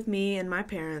moved in with me and my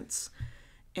parents.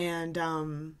 And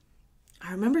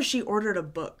I remember she ordered a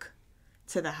book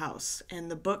to the house. And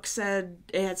the book said,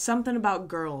 it had something about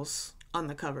girls on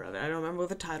the cover of it. I don't remember what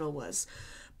the title was.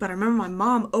 But I remember my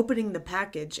mom opening the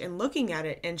package and looking at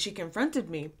it. And she confronted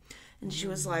me. And she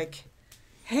was like,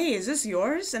 hey, is this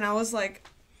yours? And I was like,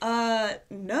 no,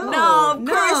 of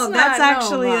course not.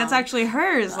 That's actually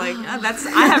hers. Like,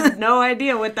 I have no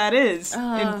idea what that is.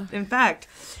 In fact,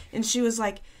 And she was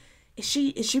like, is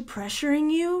she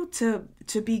pressuring you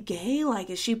to be gay? Like,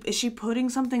 is she putting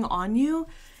something on you?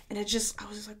 And I was just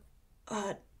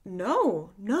like,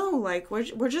 no, like,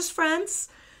 we're just friends.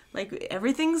 Like,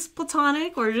 everything's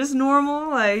platonic. We're just normal.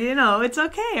 Like, it's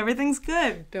okay. Everything's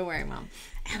good. Don't worry, Mom.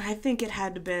 And I think it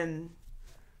had to been,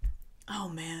 oh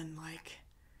man, like,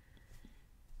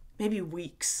 maybe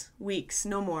weeks,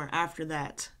 no more after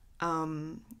that.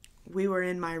 We were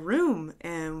in my room,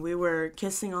 and we were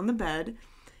kissing on the bed,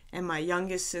 and my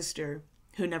youngest sister,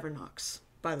 who never knocks,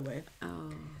 by the way.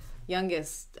 Oh.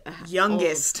 Youngest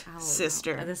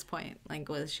sister. At this point, like,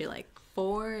 was she like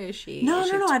 4? Is she? No.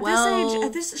 12?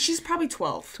 At this age, she's probably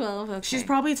 12. 12. Okay. She's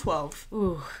probably 12.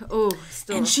 Ooh,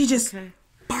 still. And she just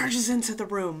barges into the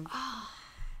room,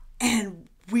 and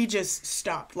we just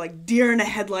stopped, like deer in the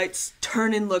headlights.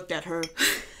 Turned and looked at her,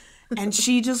 and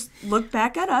she just looked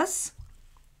back at us,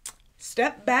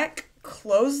 stepped back,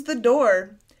 closed the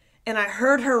door, and I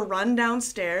heard her run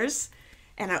downstairs.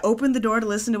 And I opened the door to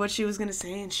listen to what she was going to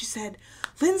say. And she said,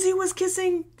 Lindsay was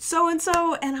kissing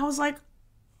so-and-so. And I was like,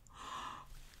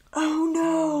 oh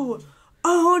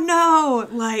no.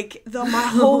 Like, my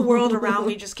whole world around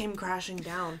me just came crashing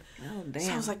down. Oh, damn.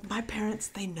 So I was like, my parents,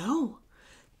 they know.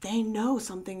 They know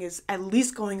something is at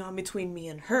least going on between me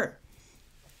and her.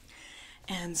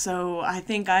 And so I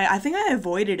think I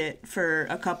avoided it for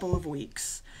a couple of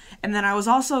weeks. And then I was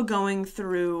also going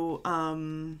through...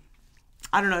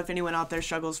 I don't know if anyone out there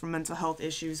struggles from mental health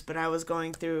issues, but I was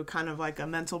going through kind of like a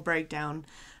mental breakdown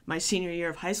my senior year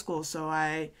of high school. So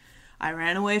I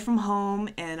ran away from home,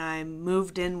 and I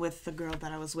moved in with the girl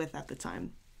that I was with at the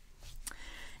time.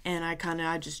 And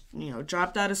I just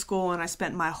dropped out of school, and I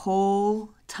spent my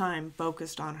whole time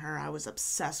focused on her. I was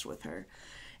obsessed with her.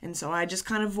 And so I just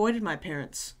kind of avoided my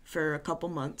parents for a couple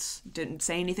months. Didn't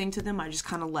say anything to them. I just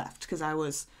kind of left because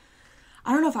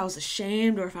I don't know if I was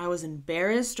ashamed or if I was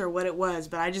embarrassed or what it was,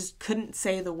 but I just couldn't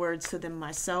say the words to them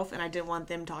myself, and I didn't want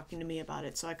them talking to me about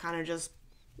it, so I kind of just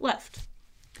left.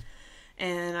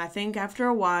 And I think after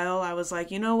a while, I was like,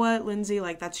 you know what, Lindsay,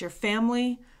 like, that's your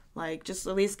family, like, just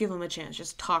at least give them a chance,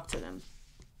 just talk to them.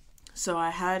 So I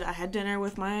had dinner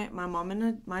with my mom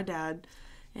and my dad,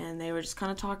 and they were just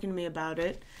kind of talking to me about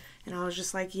it, and I was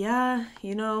just like, yeah,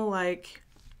 like,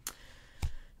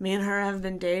 me and her have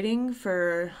been dating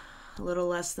for a little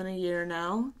less than a year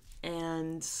now,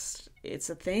 and it's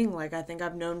a thing, like, I think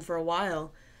I've known for a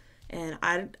while, and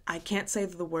I can't say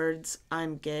that the words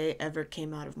 "I'm gay" ever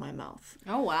came out of my mouth.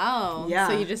 Oh, wow. Yeah.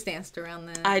 So you just danced around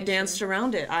that? I danced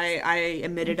around it. I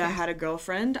admitted I had a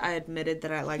girlfriend. I admitted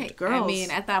that I liked girls. I mean,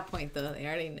 at that point, though, they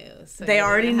already knew. So they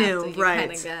already knew,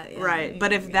 right. Right.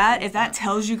 But if that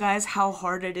tells you guys how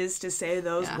hard it is to say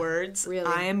those words, really?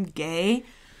 I am gay,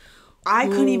 I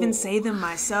couldn't even say them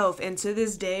myself. And to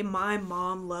this day, my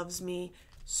mom loves me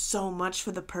so much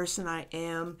for the person I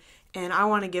am. And I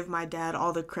want to give my dad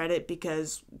all the credit,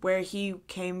 because where he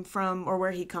came from, or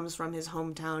where he comes from, his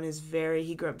hometown is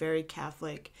he grew up very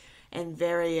Catholic and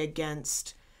very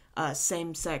against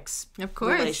same-sex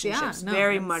relationships. Yeah.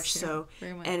 Very much so.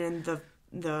 Very much. And in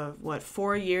the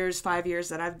 5 years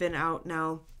that I've been out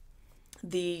now,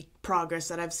 the progress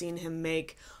that I've seen him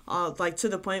make, like to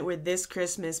the point where this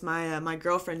Christmas, my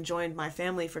girlfriend joined my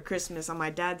family for Christmas on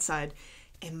my dad's side,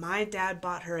 and my dad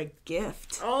bought her a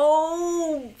gift.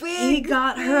 Oh, big He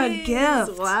got her a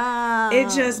gift. Wow.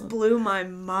 It just blew my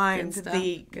mind,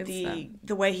 Good stuff.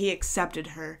 The way he accepted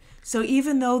her. So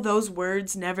even though those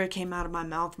words never came out of my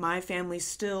mouth, my family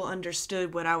still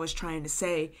understood what I was trying to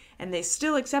say, and they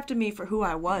still accepted me for who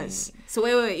I was. So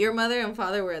wait, your mother and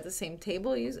father were at the same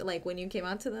table, like when you came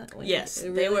out to that? Yes,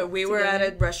 they were. We were at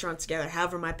a restaurant together.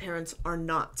 However, my parents are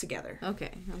not together. Okay.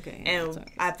 And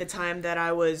at the time that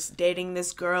I was dating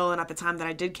this girl, and at the time that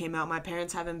I did came out, my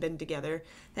parents haven't been together.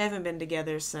 They haven't been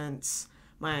together since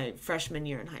my freshman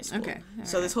year in high school. Okay.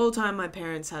 So this whole time, my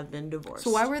parents have been divorced.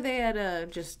 So why were they at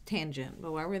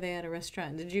but why were they at a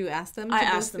restaurant? Did you ask them? I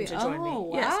asked them to join me. Oh,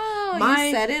 wow. Yes.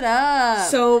 You set it up.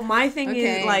 So my thing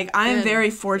is, like, I'm very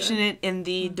fortunate in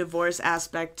the divorce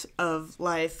aspect of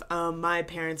life. My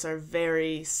parents are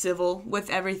very civil with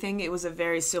everything. It was a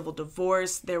very civil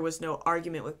divorce. There was no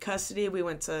argument with custody.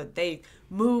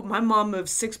 My mom moved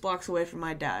 6 blocks away from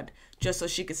my dad just so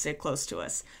she could stay close to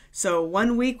us. So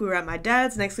 1 week we were at my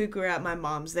dad's, next week we were at my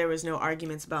mom's. There was no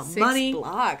arguments about money. 6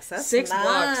 blocks. That's 6 nice.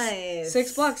 blocks.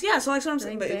 6 blocks. Yeah, so that's what I'm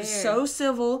saying. But it was so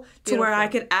civil to where I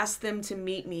could ask them to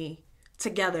meet me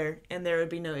together and there would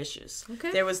be no issues. Okay.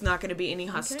 There was not going to be any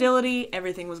hostility. Okay.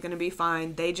 Everything was going to be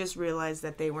fine. They just realized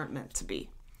that they weren't meant to be.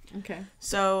 Okay.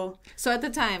 So at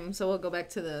the time, we'll go back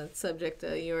to the subject.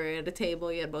 You were at a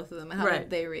table. You had both of them. How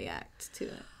did they react to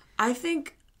it? I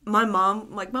think my mom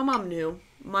knew.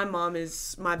 My mom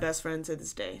is my best friend to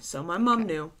this day. So my mom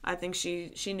knew. I think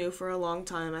she knew for a long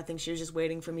time. I think she was just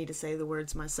waiting for me to say the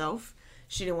words myself.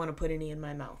 She didn't want to put any in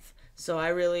my mouth. So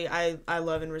I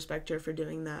love and respect her for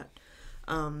doing that.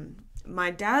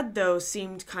 My dad, though,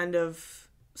 seemed kind of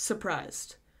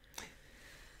surprised.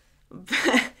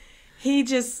 But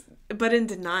in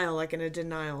denial, like in a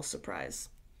denial surprise.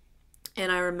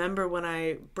 And I remember when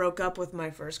I broke up with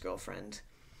my first girlfriend,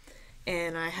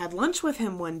 and I had lunch with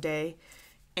him one day,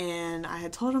 and I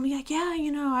had told him, like,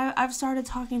 yeah, I've started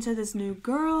talking to this new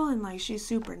girl, and, like, she's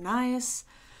super nice.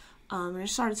 And I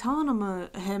started telling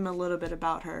him a little bit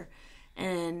about her.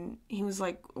 And he was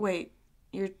like, wait,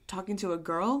 you're talking to a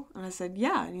girl? And I said,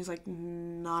 yeah. And he's like,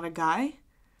 not a guy?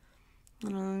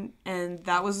 And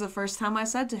that was the first time I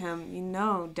said to him,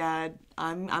 Dad,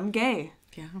 I'm gay.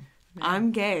 Yeah.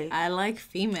 I'm gay. I like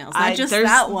females. Not just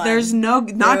that one. There's not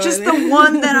just the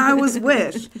one that I was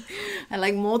with. I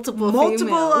like multiple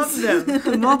females. of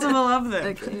them. Multiple of them.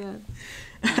 Okay,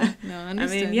 yeah. No, I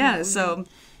understand. So,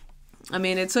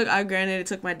 it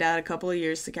took my dad a couple of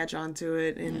years to catch on to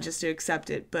it and just to accept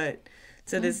it. But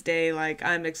to this day, like,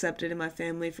 I'm accepted in my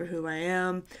family for who I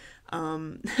am.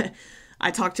 I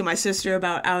talked to my sister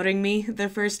about outing me the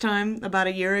first time about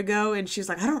a year ago, and she's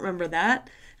like, I don't remember that.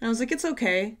 And I was like, it's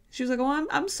okay. She was like, oh,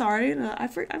 I'm sorry. And I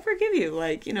forgive you.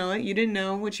 Like, you didn't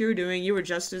know what you were doing. You were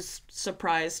just as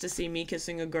surprised to see me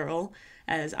kissing a girl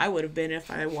as I would have been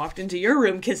if I walked into your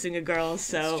room kissing a girl.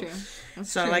 So,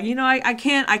 That's true. Like,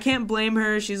 I can't blame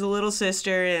her. She's a little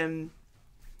sister, and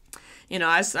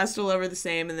I still love her the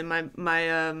same. And then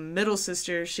my middle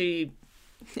sister, she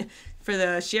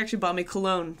actually bought me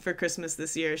cologne for Christmas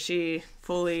this year. She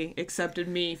fully accepted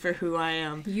me for who I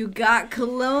am. You got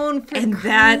cologne for Christmas. And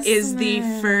that is the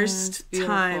first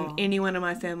time anyone in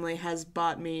my family has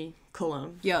bought me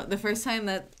cologne. Yo, the first time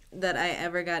that I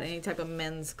ever got any type of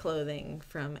men's clothing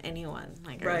from anyone.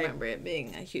 Like, I remember it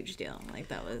being a huge deal.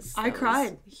 Like, I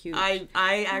cried. Huge. And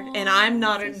I'm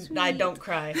not I don't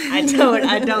cry.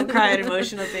 I don't cry at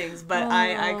emotional things, but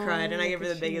I cried, and I gave her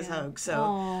the biggest hug. So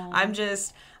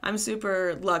I'm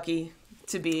super lucky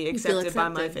to be accepted by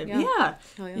my family.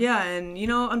 Yeah. And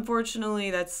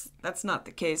unfortunately, that's not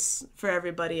the case for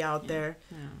everybody out there.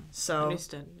 Yeah. So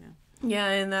understood. Yeah. Yeah,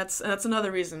 and that's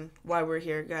another reason why we're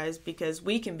here, guys, because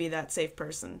we can be that safe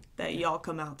person that y'all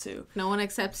come out to. No one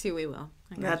accepts you, we will.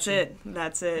 That's it.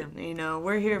 Yeah.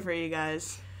 We're here for you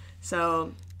guys.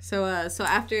 So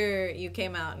after you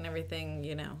came out and everything,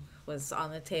 was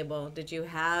on the table, did you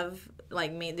have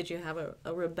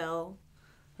a rebel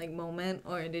moment,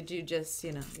 or did you just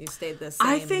you stayed the same?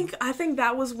 I think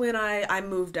that was when I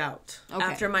moved out. Okay.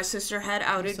 After my sister had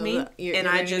outed me, and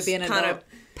I just kind of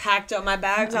packed up my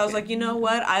bags. Okay. I was like, you know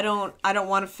what, I don't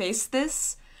want to face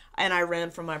this, and I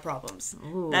ran from my problems.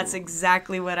 Ooh. That's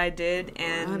exactly what I did.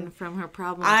 And run from her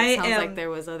problems. It sounds like there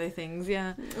was other things.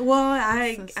 Yeah. Well,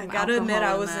 I gotta admit,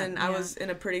 I was in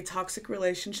a pretty toxic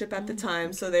relationship at the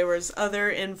time, so there was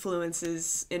other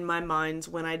influences in my mind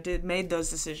when I made those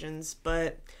decisions.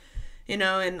 But in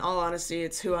all honesty,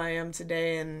 it's who I am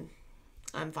today, and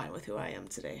I'm fine with who I am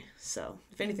today. So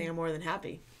if anything, I'm more than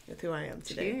happy with who I am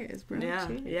today. Cheers, bro. Yeah.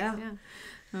 Cheers.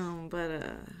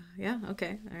 Yeah.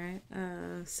 Okay. All right.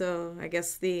 So I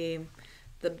guess the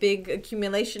big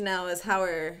accumulation now is how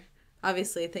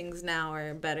obviously things now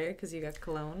are better because you got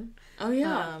cologne. Oh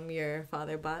yeah. Your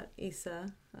father bought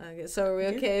Issa. So are we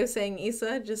okay with saying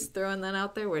Issa? Just throwing that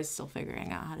out there. We're still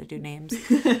figuring out how to do names.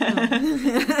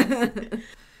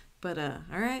 But,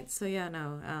 all right. So,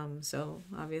 so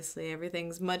obviously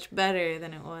everything's much better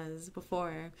than it was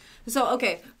before. So,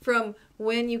 okay. From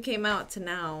when you came out to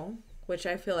now, which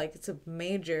I feel like it's a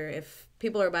major, if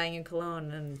people are buying you cologne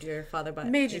and your father bought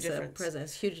major a present,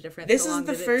 it's a huge difference. This is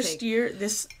the first year.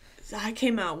 I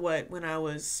came out, when I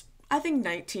was, I think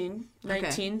 19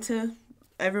 to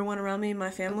everyone around me in my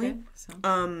family. Okay. So.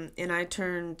 And I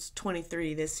turned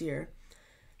 23 this year.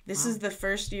 This is the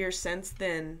first year since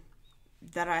then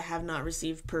that I have not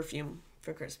received perfume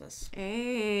for Christmas.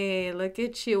 Hey, look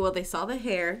at you. Well, they saw the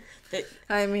hair.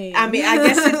 I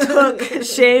guess it took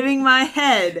shaving my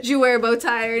head. Did you wear a bow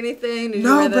tie or anything?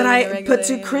 But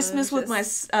to Christmas with my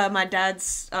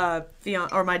dad's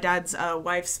my dad's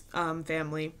wife's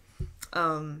family,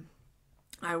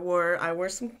 I wore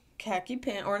some khaki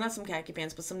pants, or not some khaki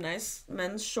pants, but some nice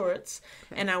men's shorts,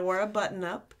 and I wore a button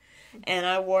up. And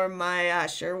I wore my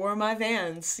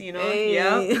Vans, Hey.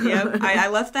 Yep. I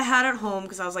left the hat at home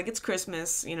because I was like, it's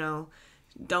Christmas,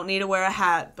 don't need to wear a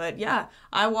hat. But yeah,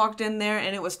 I walked in there,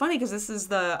 and it was funny because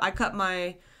I cut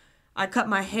my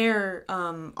hair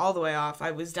all the way off.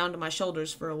 I was down to my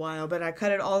shoulders for a while, but I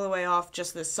cut it all the way off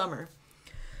just this summer.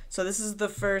 So this is the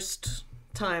first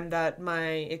time that my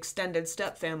extended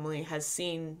step family has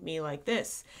seen me like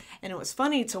this. And it was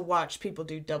funny to watch people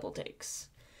do double takes.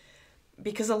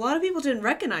 Because a lot of people didn't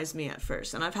recognize me at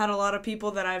first. And I've had a lot of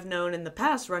people that I've known in the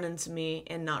past run into me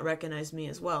and not recognize me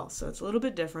as well. So it's a little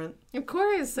bit different. Of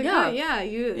course. Like, Yeah.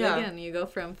 Again, you go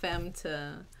from femme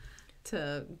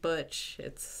to butch.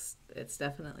 It's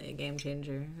definitely a game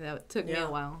changer. That took me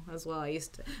a while as well. I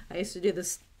used to do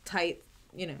this tight,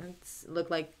 look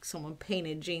like someone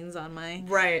painted jeans on my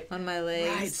on my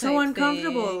legs. Right, so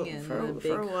uncomfortable and for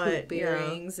big what? hoop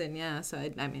earrings and so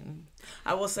I mean,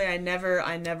 I will say I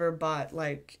never bought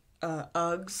like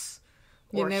Uggs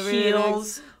You or never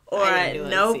heels or I didn't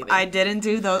do Uggs either. I didn't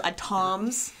do those.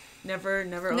 Toms. Never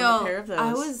owned a pair of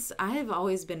those. I have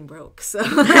always been broke, so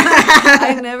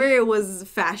I never was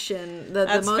fashion. The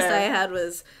most fair. I had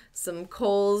was some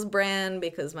Kohl's brand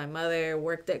because my mother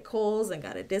worked at Kohl's and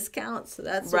got a discount, so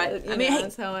that's right. What,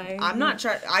 that's how I'm not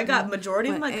trying. I got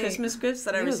majority of my But, Christmas gifts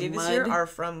that I it was received this year mud. are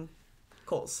from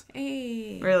Kohl's.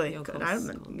 Hey, Really? yo, Good.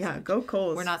 Kohl's. Go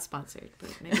Kohl's. We're not sponsored,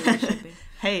 but maybe we should be.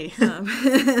 Hey.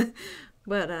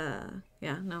 But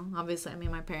no. Obviously, I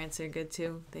mean, my parents are good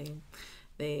too.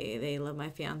 They love my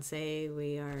fiance.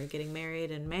 We are getting married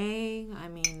in May. I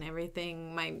mean,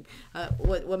 everything.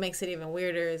 What makes it even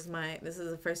weirder is this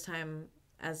is the first time,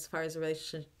 as far as a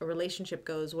relationship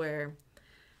goes, where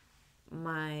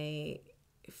my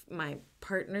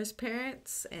partner's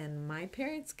parents and my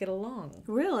parents get along.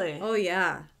 Really? Oh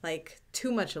yeah, like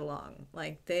too much along.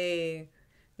 Like they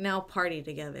now party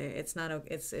together. It's not.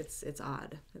 It's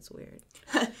odd. It's weird.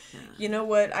 Yeah. You know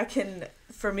what?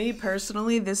 For me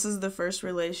personally, this is the first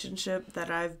relationship that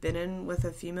I've been in with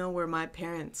a female where my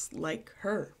parents like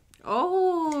her.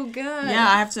 Oh, good. Yeah,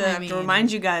 I have to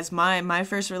remind you guys, my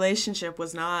first relationship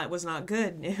was not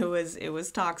good. It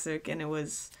was toxic and it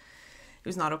was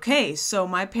not okay. So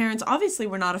my parents obviously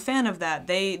were not a fan of that.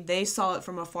 They saw it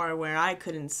from afar where I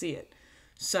couldn't see it.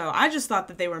 So I just thought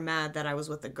that they were mad that I was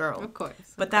with a girl. Of course.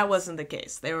 But that wasn't the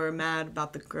case. They were mad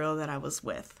about the girl that I was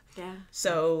with. Yeah.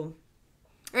 So...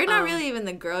 Or not really even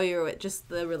the girl you were with, just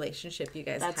the relationship you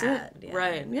guys that's had. it. Yeah.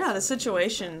 Right. Yeah, the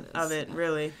situation of it,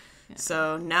 really. Yeah.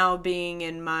 So now being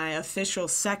in my official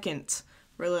second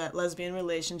lesbian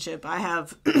relationship, I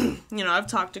have, I've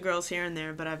talked to girls here and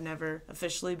there, but I've never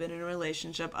officially been in a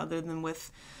relationship other than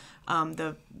with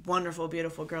the wonderful,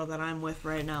 beautiful girl that I'm with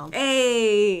right now.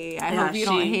 Hey, I hope you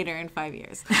don't hate her in 5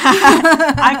 years.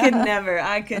 I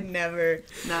could never.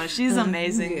 No, she's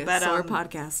amazing. Yeah, but sore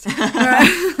podcast.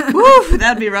 Woo,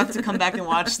 that'd be rough to come back and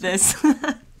watch this.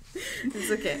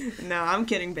 It's okay. No, I'm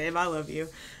kidding, babe. I love you.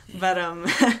 But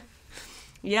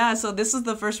yeah, so this is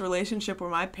the first relationship where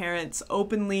my parents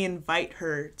openly invite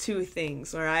her to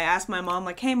things. Or I asked my mom,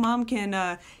 like, hey, Mom,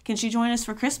 can she join us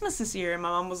for Christmas this year? And my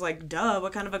mom was like, duh,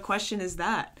 what kind of a question is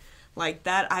that? Like,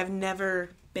 that, I've never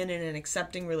been in an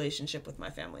accepting relationship with my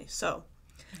family. So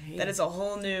that is a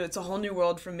whole new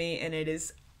world for me, and it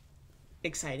is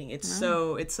exciting. It's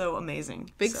so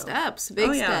amazing. Big steps.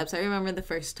 I remember the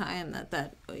first time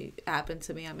that happened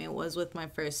to me. I mean, it was with my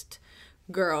first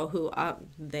girl who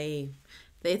they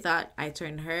thought I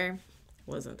turned her.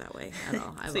 Wasn't that way at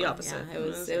all. It's the opposite. Yeah,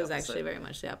 it was actually very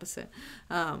much the opposite.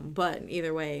 But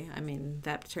either way, I mean,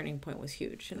 that turning point was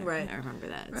huge. And I remember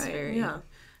that. It's very,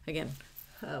 again,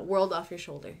 world off your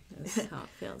shoulder is how it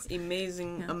feels.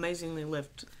 Amazingly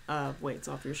lift weights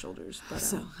off your shoulders. But,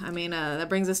 so, I mean, that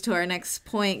brings us to our next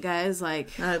point, guys. Like,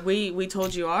 we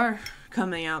told you our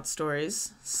coming out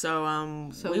stories.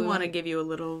 So we want to give you a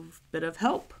little bit of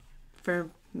help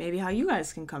for maybe how you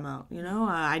guys can come out,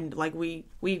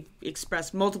 we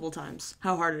expressed multiple times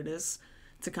how hard it is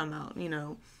to come out,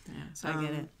 Yeah, so I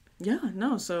get it. Yeah,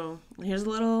 no, so here's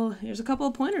a couple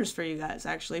of pointers for you guys,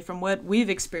 actually, from what we've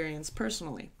experienced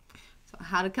personally. So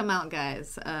how to come out,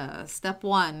 guys. Step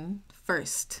 1,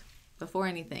 first, before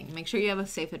anything, make sure you have a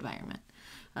safe environment.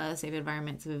 Safe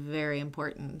environment's very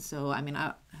important. So, I mean,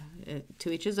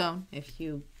 to each his own.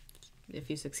 If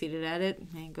you succeeded at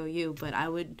it, go you. But I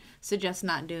would suggest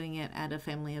not doing it at a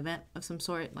family event of some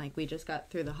sort. Like, we just got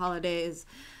through the holidays.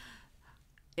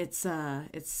 It's a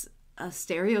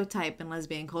stereotype in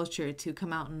lesbian culture to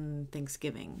come out on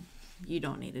Thanksgiving. You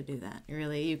don't need to do that.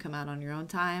 Really, you come out on your own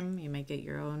time. You make it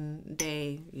your own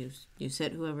day. You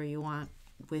sit whoever you want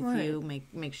with you.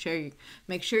 Make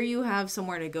sure you have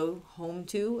somewhere to go home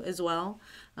to as well.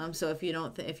 So if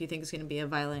you if you think it's going to be a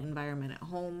violent environment at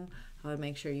home, I would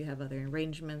make sure you have other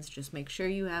arrangements. Just make sure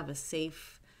you have a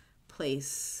safe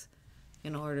place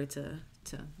in order to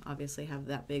obviously have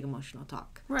that big emotional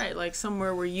talk. Right, like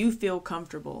somewhere where you feel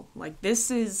comfortable. Like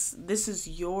this is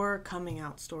your coming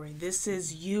out story. This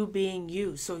is you being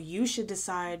you. So you should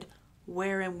decide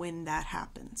where and when that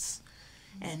happens.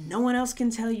 And no one else can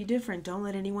tell you different. Don't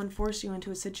let anyone force you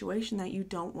into a situation that you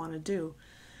don't want to do.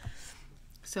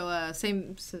 So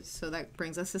so that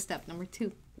brings us to step number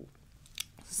 2.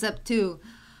 Step 2,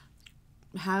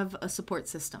 have a support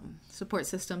system. Support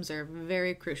systems are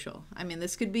very crucial. I mean,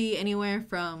 this could be anywhere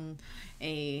from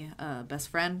a best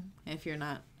friend, if you're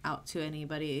not out to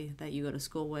anybody that you go to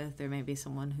school with, or maybe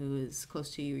someone who is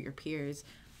close to you, your peers,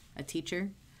 a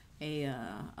teacher, a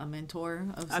mentor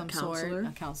of some sort,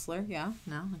 a counselor,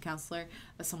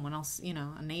 someone else,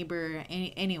 a neighbor,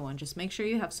 anyone. Just make sure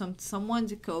you have someone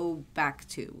to go back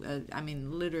to. I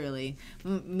mean, literally,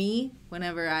 me,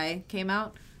 whenever I came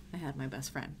out, I had my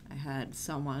best friend. I had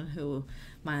someone who,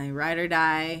 my ride or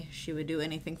die, she would do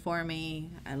anything for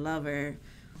me. I love her.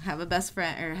 Have a best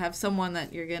friend, or have someone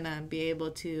that you're going to be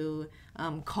able to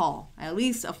call. At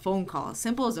least a phone call. As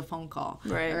simple as a phone call.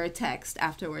 Right. Or a text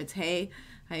afterwards. Hey,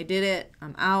 I did it.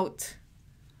 I'm out.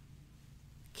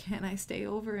 Can I stay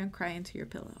over and cry into your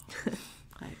pillow?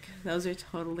 Like, those are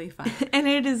totally fine. And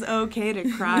it is okay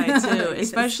to cry, too. Yes.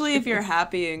 Especially if you're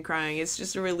happy and crying. It's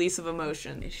just a release of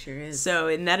emotion. It sure is. So,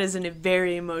 and that is a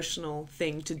very emotional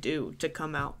thing to do, to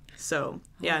come out. So,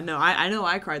 yeah, no, I know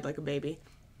I cried like a baby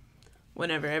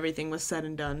whenever everything was said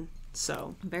and done.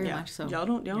 So, very much so. Y'all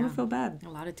don't feel bad. A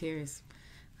lot of tears.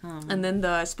 And then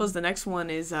I suppose the next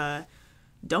one is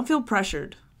don't feel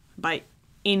pressured by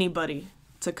anybody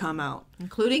to come out.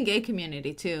 Including gay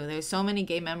community, too. There's so many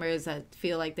gay members that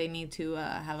feel like they need to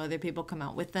have other people come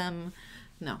out with them.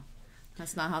 No,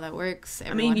 that's not how that works.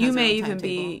 Everyone you may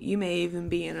even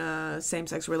be in a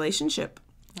same-sex relationship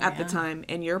at the time,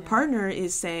 and your partner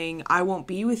is saying, I won't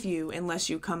be with you unless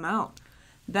you come out.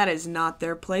 That is not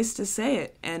their place to say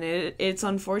it. And it's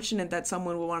unfortunate that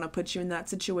someone will want to put you in that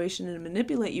situation and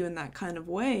manipulate you in that kind of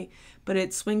way. But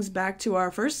it swings back to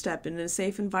our first step in a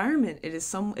safe environment. It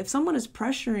is if someone is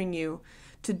pressuring you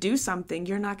to do something,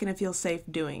 you're not going to feel safe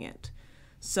doing it.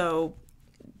 So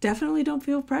definitely don't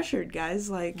feel pressured, guys.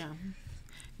 Like, yeah.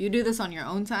 You do this on your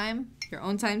own time, your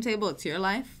own timetable. It's your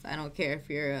life. I don't care if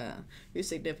your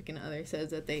significant other says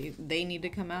that they need to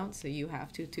come out, so you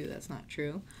have to too. That's not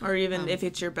true. Or even if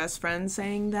it's your best friend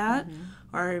saying that,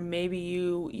 or maybe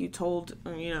you told,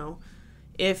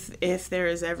 if there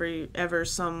is ever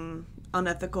some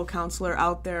unethical counselor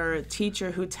out there, or a teacher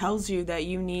who tells you that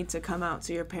you need to come out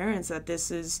to your parents, that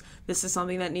this is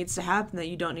something that needs to happen, that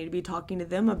you don't need to be talking to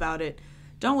them about it.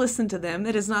 Don't listen to them.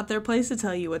 It is not their place to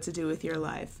tell you what to do with your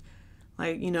life.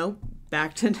 Like,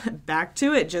 back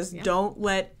to it. Just don't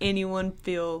let anyone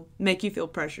make you feel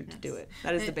pressured to do it.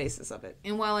 That is the basis of it.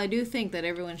 And while I do think that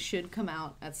everyone should come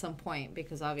out at some point,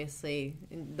 because obviously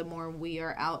the more we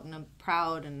are out and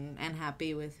proud and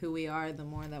happy with who we are, the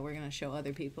more that we're going to show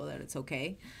other people that it's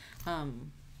okay.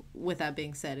 With that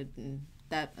being said, and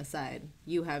that aside,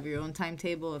 you have your own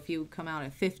timetable. If you come out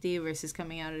at 50 versus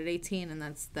coming out at 18, and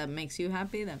that makes you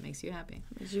happy, that makes you happy.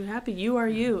 Makes you happy. You are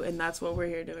you, and that's what we're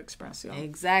here to express, y'all.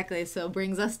 Exactly. So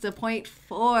brings us to point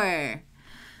 4.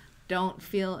 Don't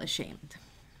feel ashamed.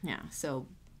 Yeah. So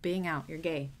being out, you're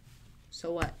gay.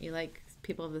 So what? You like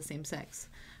people of the same sex.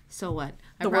 So what?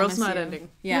 The world's not ending.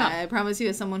 Yeah, I promise you,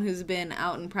 as someone who's been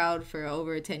out and proud for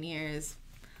over 10 years,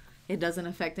 it doesn't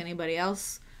affect anybody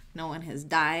else. No one has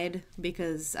died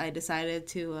because I decided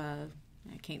to,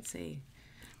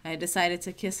 I decided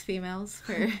to kiss females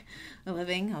for a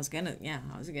living. I was gonna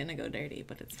go dirty,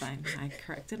 but it's fine. I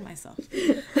corrected myself.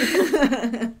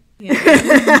 We're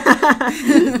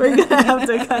gonna have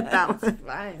to cut that one.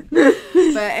 Fine.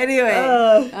 But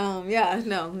anyway,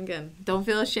 again, don't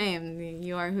feel ashamed.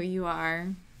 You are who you are.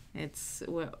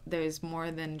 There's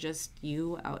more than just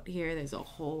you out here. There's a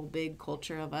whole big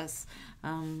culture of us.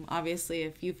 Obviously,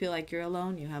 if you feel like you're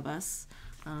alone, you have us.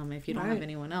 If you don't have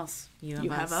anyone else, you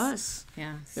have us.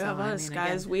 Yeah, you have us,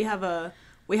 guys. Again,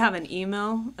 we have an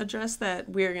email address that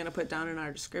we're gonna put down in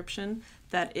our description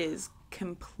that is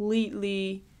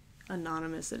completely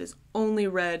anonymous. It is only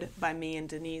read by me and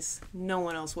Denise. No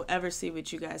one else will ever see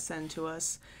what you guys send to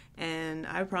us. And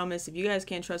I promise, if you guys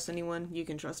can't trust anyone, you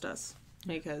can trust us.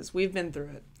 Because we've been through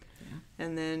it. Yeah.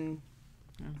 And then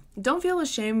don't feel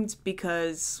ashamed,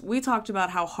 because we talked about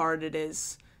how hard it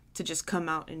is to just come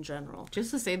out in general.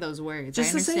 Just to say those words.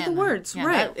 Just to say the words,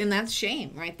 right. And that's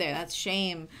shame right there. That's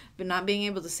shame. But not being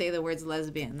able to say the words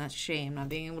lesbian, that's shame. Not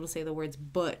being able to say the words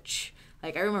butch.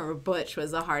 Like, I remember butch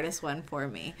was the hardest one for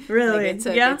me. Really?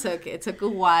 Like, it took a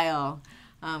while.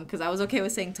 Because I was okay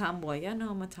with saying tomboy. Yeah,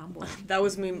 no, I'm a tomboy. That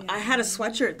was me. Yeah. I had a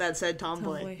sweatshirt that said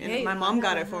tomboy. And hey, my mom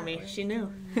got it for me. She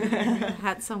knew.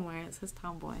 Hat somewhere. It says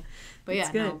tomboy. But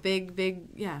yeah, no, big,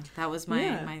 yeah. That was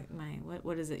my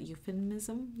what is it?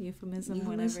 Euphemism,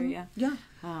 whatever. Yeah. Yeah.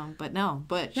 But no,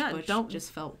 butch. Yeah, butch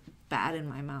just felt bad in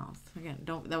my mouth. Again,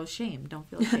 that was shame. Don't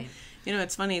feel shame.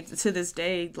 It's funny. To this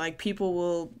day, like, people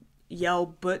will yell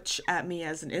butch at me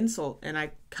as an insult, and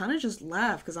I kind of just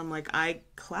laugh because I'm like, I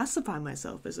classify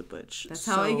myself as a butch. That's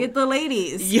how I get the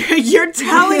ladies. You're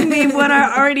telling me what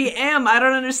I already am. I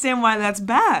don't understand why that's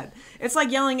bad. It's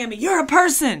like yelling at me, you're a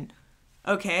person.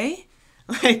 Okay.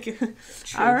 Like,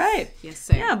 all right. Yes,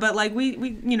 sir. Yeah, but like we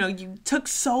you took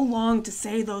so long to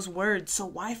say those words, so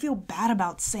why feel bad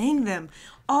about saying them?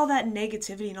 All that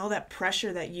negativity and all that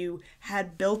pressure that you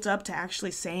had built up to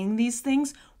actually saying these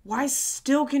things, why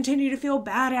still continue to feel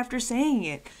bad after saying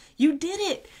it? You did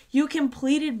it. You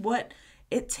completed what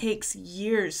it takes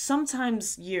years,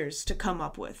 sometimes years, to come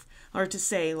up with or to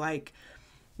say. Like,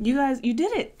 you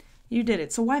did it. You did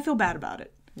it. So why feel bad about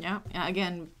it? Yeah.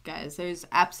 Again, guys, there's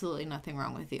absolutely nothing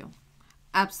wrong with you.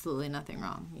 Absolutely nothing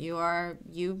wrong.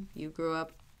 You grew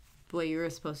up the way you were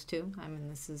supposed to. I mean,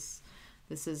 this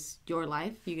is your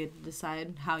life. You get to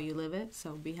decide how you live it.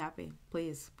 So be happy,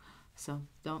 please. So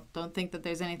don't think that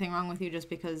there's anything wrong with you just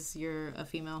because you're a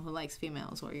female who likes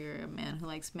females, or you're a man who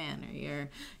likes men, or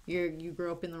you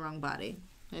grew up in the wrong body.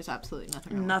 There's absolutely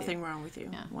nothing wrong with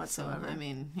you whatsoever. So, I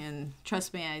mean, and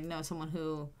trust me, I know someone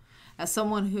who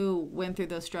went through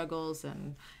those struggles,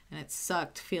 and it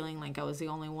sucked feeling like I was the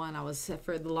only one.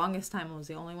 For the longest time, I was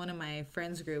the only one in my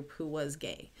friends group who was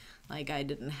gay. Like, I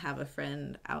didn't have a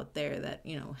friend out there that,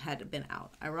 had been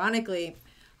out. Ironically,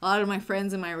 a lot of my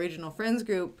friends in my original friends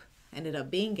group ended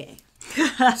up being gay.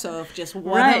 So if just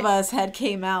one of us had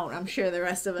came out, I'm sure the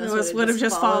rest of us would have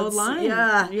just followed line.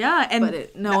 Yeah.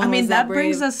 And that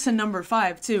brings us to number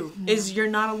 5 too. Yeah. Is you're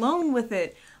not alone with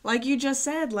it. Like you just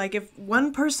said, like, if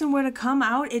one person were to come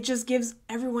out, it just gives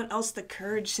everyone else the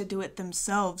courage to do it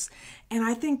themselves. And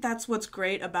I think that's what's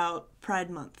great about Pride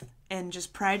Month and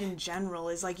just Pride in general,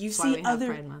 is like, you see other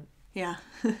Pride Month. Yeah.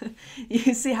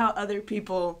 You see how other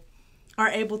people are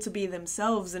able to be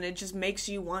themselves, and it just makes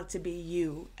you want to be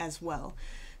you as well.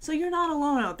 So you're not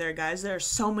alone out there, guys. There are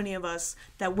so many of us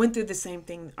that went through the same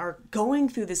thing, are going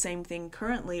through the same thing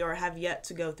currently, or have yet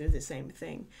to go through the same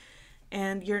thing.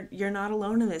 And you're not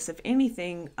alone in this. If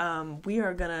anything, we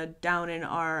are gonna, down in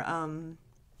our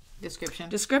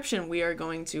description, we are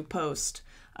going to post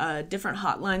different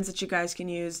hotlines that you guys can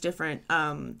use, different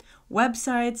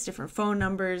websites, different phone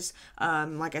numbers.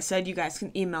 Like I said, you guys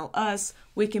can email us.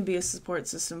 We can be a support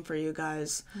system for you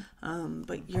guys.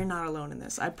 But you're not alone in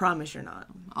this. I promise you're not.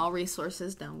 All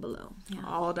resources down below. Yeah.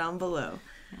 All down below.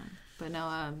 Yeah. But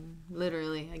no,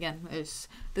 literally, again, this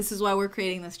is why we're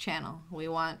creating this channel. We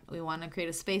want to create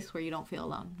a space where you don't feel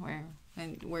alone.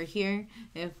 We're here.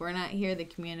 If we're not here, the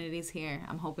community's here.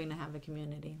 I'm hoping to have a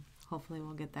community. Hopefully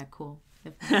we'll get that cool.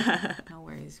 If not, no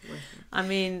worries. I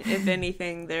mean, if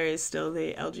anything, there is still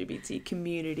the LGBT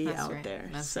community out there.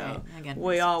 That's so right. Again,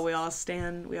 we all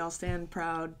stand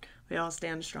proud. We all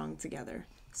stand strong together.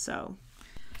 So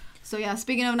yeah,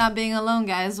 speaking of not being alone,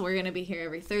 guys, we're going to be here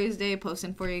every Thursday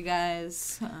posting for you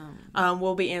guys.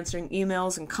 We'll be answering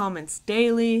emails and comments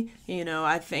daily.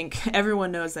 I think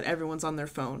everyone knows that everyone's on their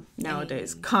phone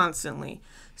nowadays, constantly.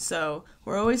 So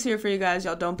we're always here for you guys.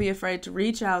 Y'all don't be afraid to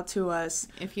reach out to us.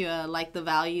 If you like the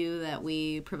value that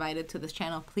we provided to this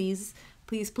channel, please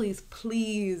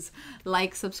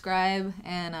like, subscribe,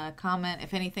 and comment.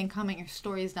 If anything, comment your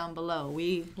stories down below.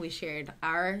 We shared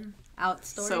our out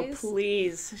stories. So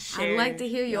please share. I'd like to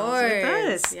hear yours. With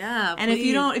us. Yeah. And if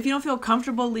you don't feel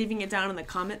comfortable leaving it down in the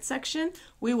comment section,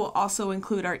 we will also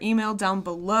include our email down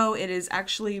below. It is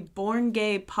actually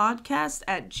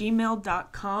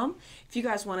borngaypodcast@gmail.com. If you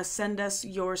guys want to send us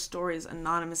your stories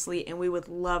anonymously, and we would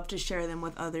love to share them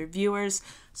with other viewers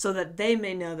so that they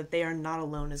may know that they are not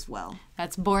alone as well.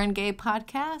 That's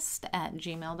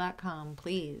borngaypodcast@gmail.com,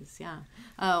 please. Yeah.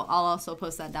 Oh, I'll also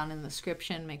post that down in the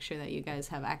description. Make sure that you guys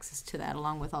have access to that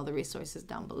along with all the resources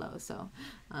down below. So,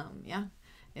 yeah.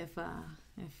 If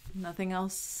nothing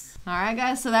else. All right,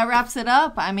 guys. So that wraps it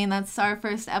up. I mean, that's our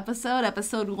first episode.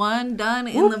 Episode 1 done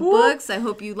in the books. I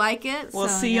hope you like it. We'll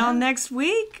see y'all next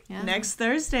week. Yeah. Next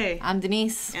Thursday. I'm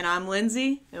Denise. And I'm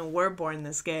Lindsay. And we're born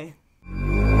this gay.